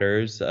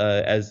chapters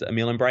as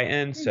Emil and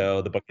Brighton,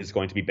 so the book is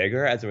going to be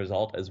bigger as a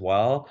result as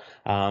well.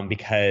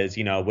 Because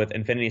with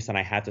Infinity Son,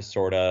 I had to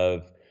sort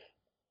of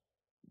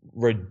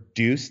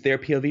reduce their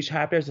POV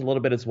chapters a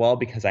little bit as well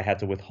because I had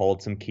to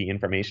withhold some key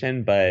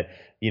information. But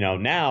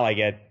now I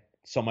get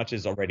so much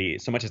is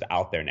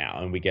out there now,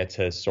 and we get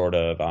to sort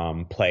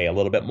of play a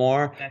little bit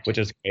more, Gotcha. which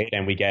is great,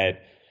 and we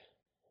get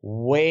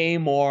way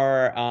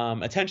more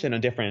attention on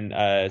different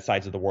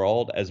sides of the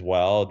world as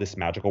well. This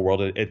magical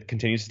world, it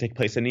continues to take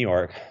place in New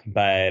York,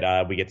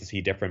 but we get to see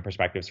different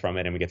perspectives from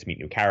it, and we get to meet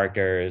new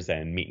characters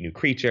and meet new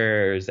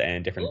creatures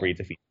and different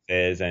breeds of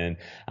phoenixes, and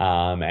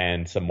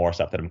some more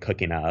stuff that I'm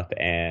cooking up.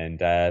 And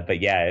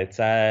but yeah, it's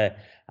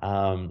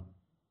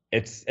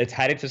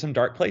headed to some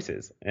dark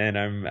places, and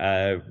I'm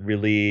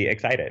really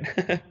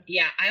excited.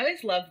 Yeah, I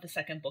always love the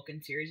second book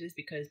in series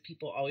because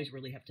people always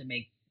really have to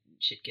make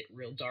shit get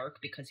real dark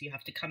because you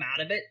have to come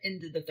out of it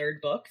into the third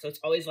book. So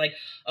it's always like,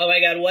 oh my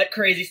god, what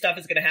crazy stuff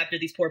is going to happen to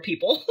these poor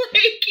people?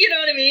 Like, you know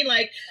what I mean?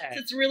 Like, so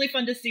it's really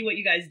fun to see what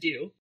you guys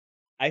do.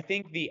 I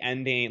think the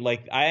ending,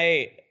 like,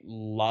 I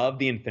love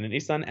the Infinity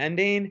Son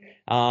ending,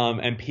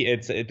 and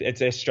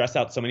it's stressed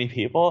out so many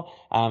people.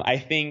 I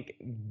think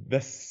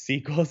the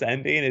sequel's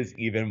ending is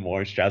even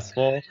more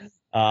stressful,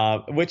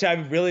 which I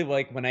really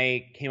like. When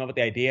I came up with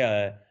the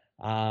idea,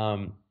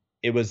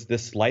 it was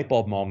this light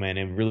bulb moment,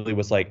 and really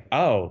was like,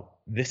 oh,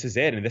 this is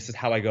it, and this is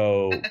how I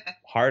go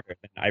harder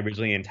than I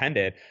originally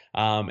intended.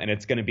 And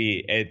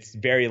it's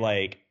very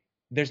like,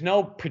 there's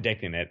no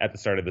predicting it at the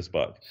start of this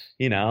book,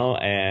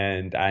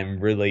 and I'm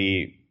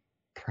really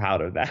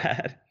proud of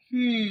that.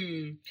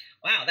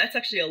 Wow, that's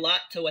actually a lot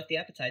to whet the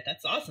appetite.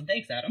 That's awesome.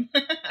 Thanks, Adam.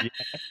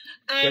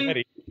 Get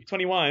ready.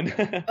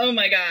 21. Oh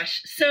my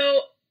gosh.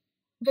 So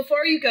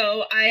before you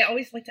go, I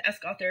always like to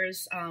ask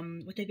authors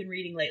what they've been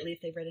reading lately, if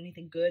they've read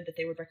anything good that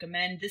they would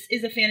recommend. This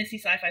is a fantasy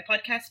sci-fi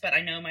podcast, but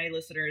I know my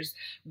listeners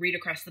read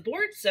across the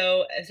board.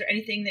 So is there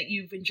anything that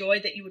you've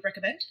enjoyed that you would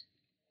recommend?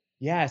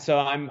 Yeah, so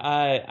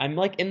I'm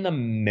like in the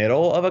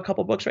middle of a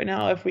couple books right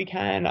now, if we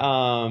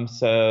can.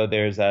 So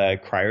there's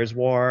Crier's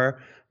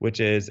War,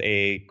 which is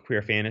a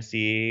queer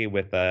fantasy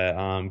with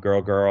a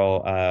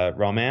girl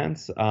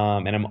romance.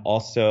 And I'm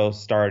also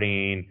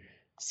starting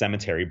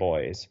Cemetery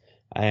Boys,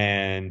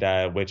 and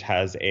which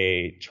has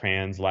a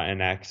trans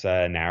Latinx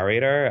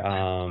narrator,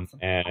 Awesome.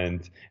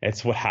 and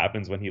it's what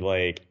happens when he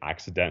like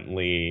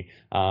accidentally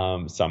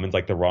summons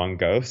like the wrong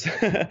ghost.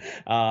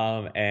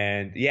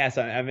 And yeah,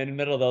 so I'm in the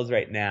middle of those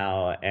right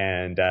now,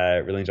 and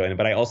really enjoying it.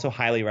 But I also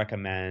highly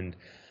recommend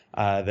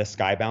the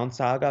Skybound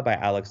Saga by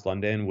Alex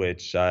London,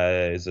 which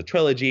is a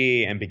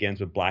trilogy and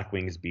begins with Black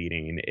Wings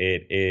Beating.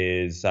 It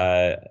is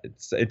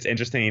it's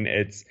interesting.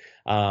 It's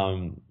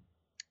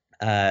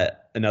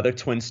another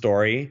twin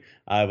story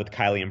with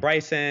Kylie and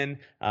Bryson.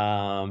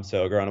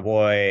 So a girl and a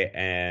boy,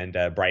 and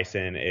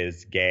Bryson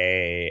is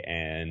gay,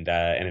 and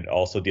it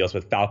also deals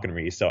with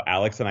falconry. So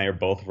Alex and I are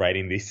both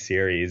writing these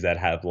series that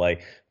have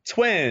like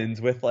twins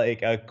with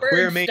like a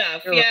queer main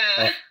stuff,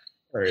 yeah.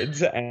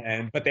 Birds,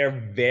 but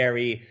they're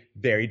very,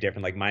 very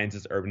different. Like mine's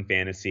is urban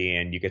fantasy,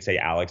 and you could say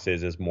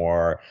Alex's is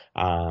more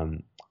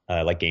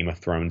like Game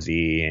of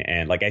Thronesy,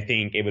 and like I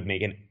think it would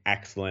make an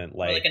excellent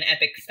like an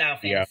epic style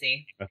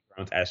fantasy. Game of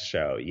Thrones-esque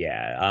show.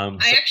 Yeah.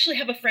 I actually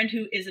have a friend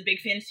who is a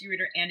big fantasy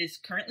reader and is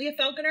currently a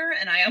falconer,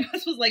 and I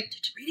almost was like,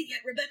 "Did you read it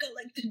yet, Rebecca?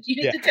 Like, did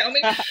you need to tell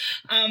me?"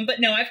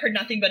 But no, I've heard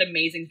nothing but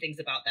amazing things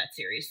about that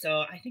series, so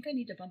I think I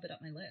need to bump it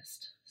up my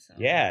list. So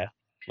yeah,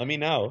 let me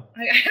know.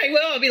 I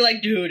will. I'll be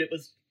like, dude, it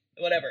was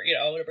whatever,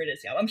 whatever it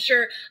is. Yeah, I'm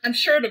sure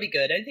it'll be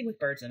good. Anything with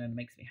birds in it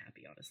makes me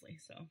happy, honestly.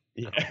 So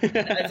yeah,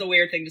 that's a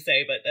weird thing to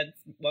say, but that's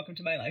welcome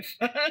to my life.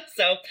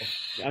 So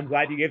I'm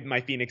glad you gave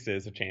my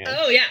phoenixes a chance.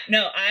 Oh yeah,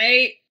 no,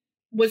 I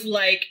was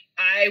like,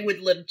 I would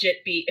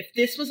legit be, if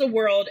this was a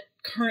world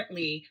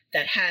currently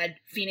that had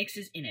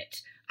phoenixes in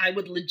it, I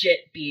would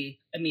legit be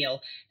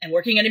Emil and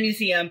working at a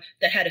museum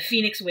that had a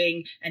phoenix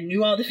wing and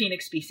knew all the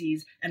phoenix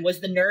species and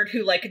was the nerd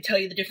who like could tell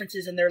you the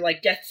differences in their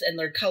like deaths and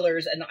their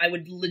colors, and I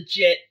would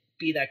legit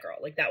be that girl.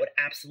 Like that would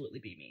absolutely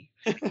be me.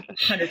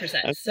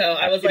 100%. So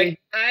I was like,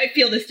 I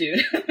feel this dude.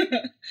 Oh,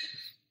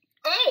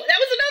 that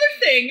was another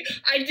thing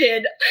I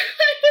did.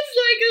 I was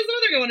like, there's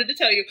another thing I wanted to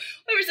tell you.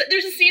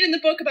 There's a scene in the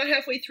book about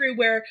halfway through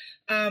where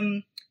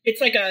it's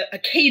like a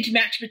cage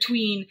match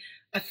between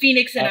a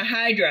phoenix and a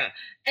hydra.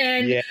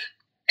 And they're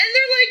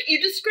like,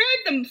 you describe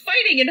them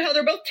fighting and how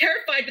they're both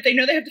terrified, but they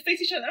know they have to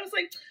face each other. I was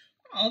like,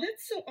 oh,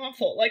 that's so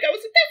awful. Like, I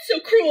was like, that's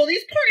so cruel.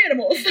 These poor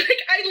animals.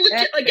 Like, I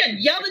legit, again,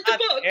 yelled at the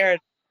book.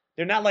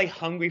 They're not like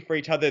hungry for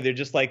each other. They're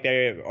just like,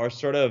 they are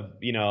sort of,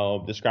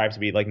 described to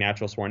be like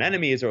natural sworn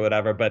enemies or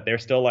whatever, but they're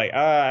still like,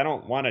 I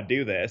don't want to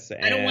do this.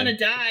 I don't want to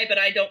die, but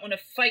I don't want to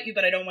fight you,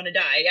 but I don't want to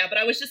die. Yeah, but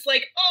I was just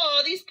like,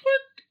 oh, these poor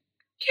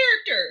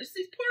characters,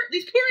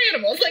 these poor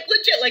animals, like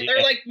legit, like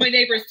they're like my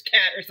neighbor's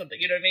cat or something.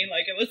 You know what I mean?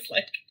 Like it was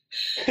like,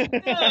 So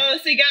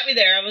you got me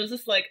there. I was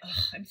just like,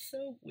 oh, I'm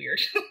so weird.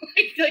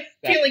 like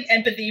feeling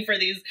empathy for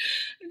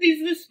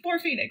this poor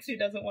Phoenix who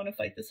doesn't want to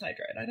fight this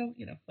Hydra. And I don't,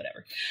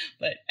 whatever.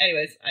 But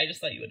anyways, I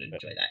just thought you would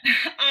enjoy that.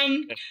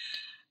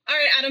 All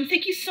right, Adam,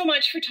 thank you so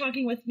much for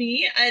talking with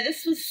me.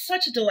 This was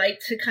such a delight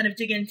to kind of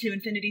dig into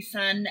Infinity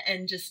Son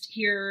and just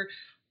hear,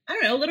 I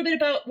don't know, a little bit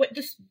about what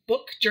this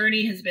book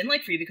journey has been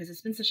like for you, because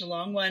it's been such a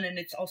long one and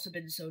it's also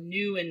been so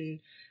new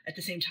and at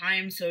the same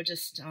time. So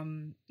just,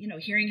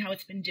 hearing how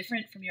it's been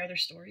different from your other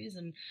stories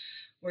and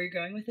where you're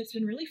going with it's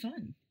been really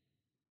fun.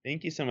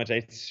 Thank you so much.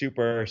 I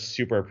super,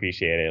 super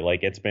appreciate it.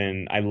 Like,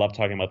 I love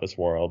talking about this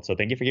world. So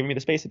thank you for giving me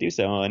the space to do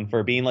so and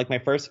for being like my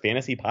first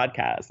fantasy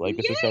podcast. Like,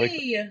 this is so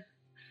exciting.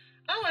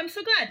 Oh, I'm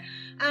so glad.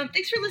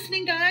 Thanks for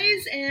listening,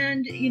 guys.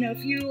 And,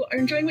 if you are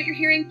enjoying what you're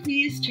hearing,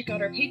 please check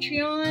out our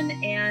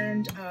Patreon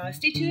and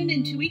stay tuned.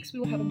 In 2 weeks, we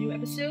will have a new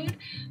episode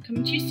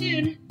coming to you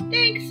soon.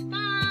 Thanks.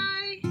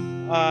 Bye.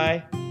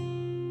 Bye.